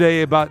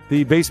today about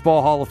the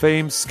Baseball Hall of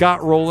Fame.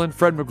 Scott Rowland,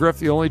 Fred McGriff,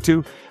 the only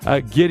two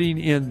getting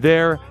in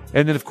there.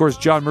 And then, of course,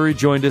 John Murray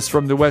joined us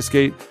from the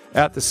Westgate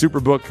at the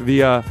Superbook,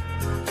 the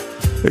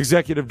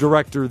executive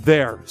director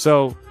there.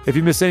 So if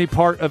you miss any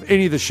part of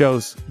any of the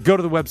shows, go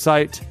to the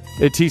website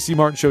at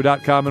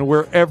tcmartinshow.com, and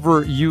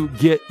wherever you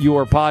get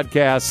your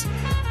podcasts,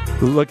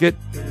 look at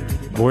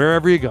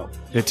wherever you go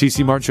at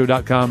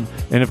tcmartinshow.com.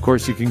 And, of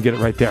course, you can get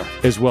it right there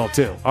as well,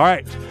 too. All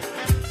right.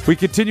 We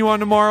continue on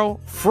tomorrow.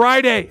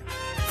 Friday,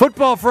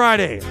 Football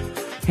Friday,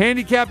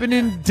 handicapping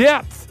in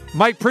depth.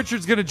 Mike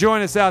Pritchard's going to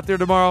join us out there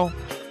tomorrow.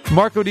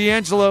 Marco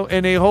D'Angelo,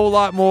 and a whole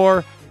lot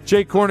more.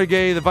 Jay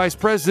Cornegay, the vice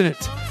president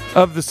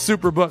of the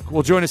Superbook,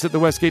 will join us at the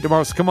Westgate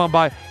tomorrow. So come on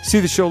by, see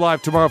the show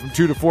live tomorrow from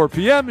 2 to 4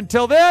 p.m.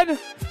 Until then,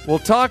 we'll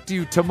talk to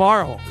you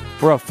tomorrow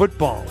for a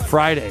Football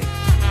Friday.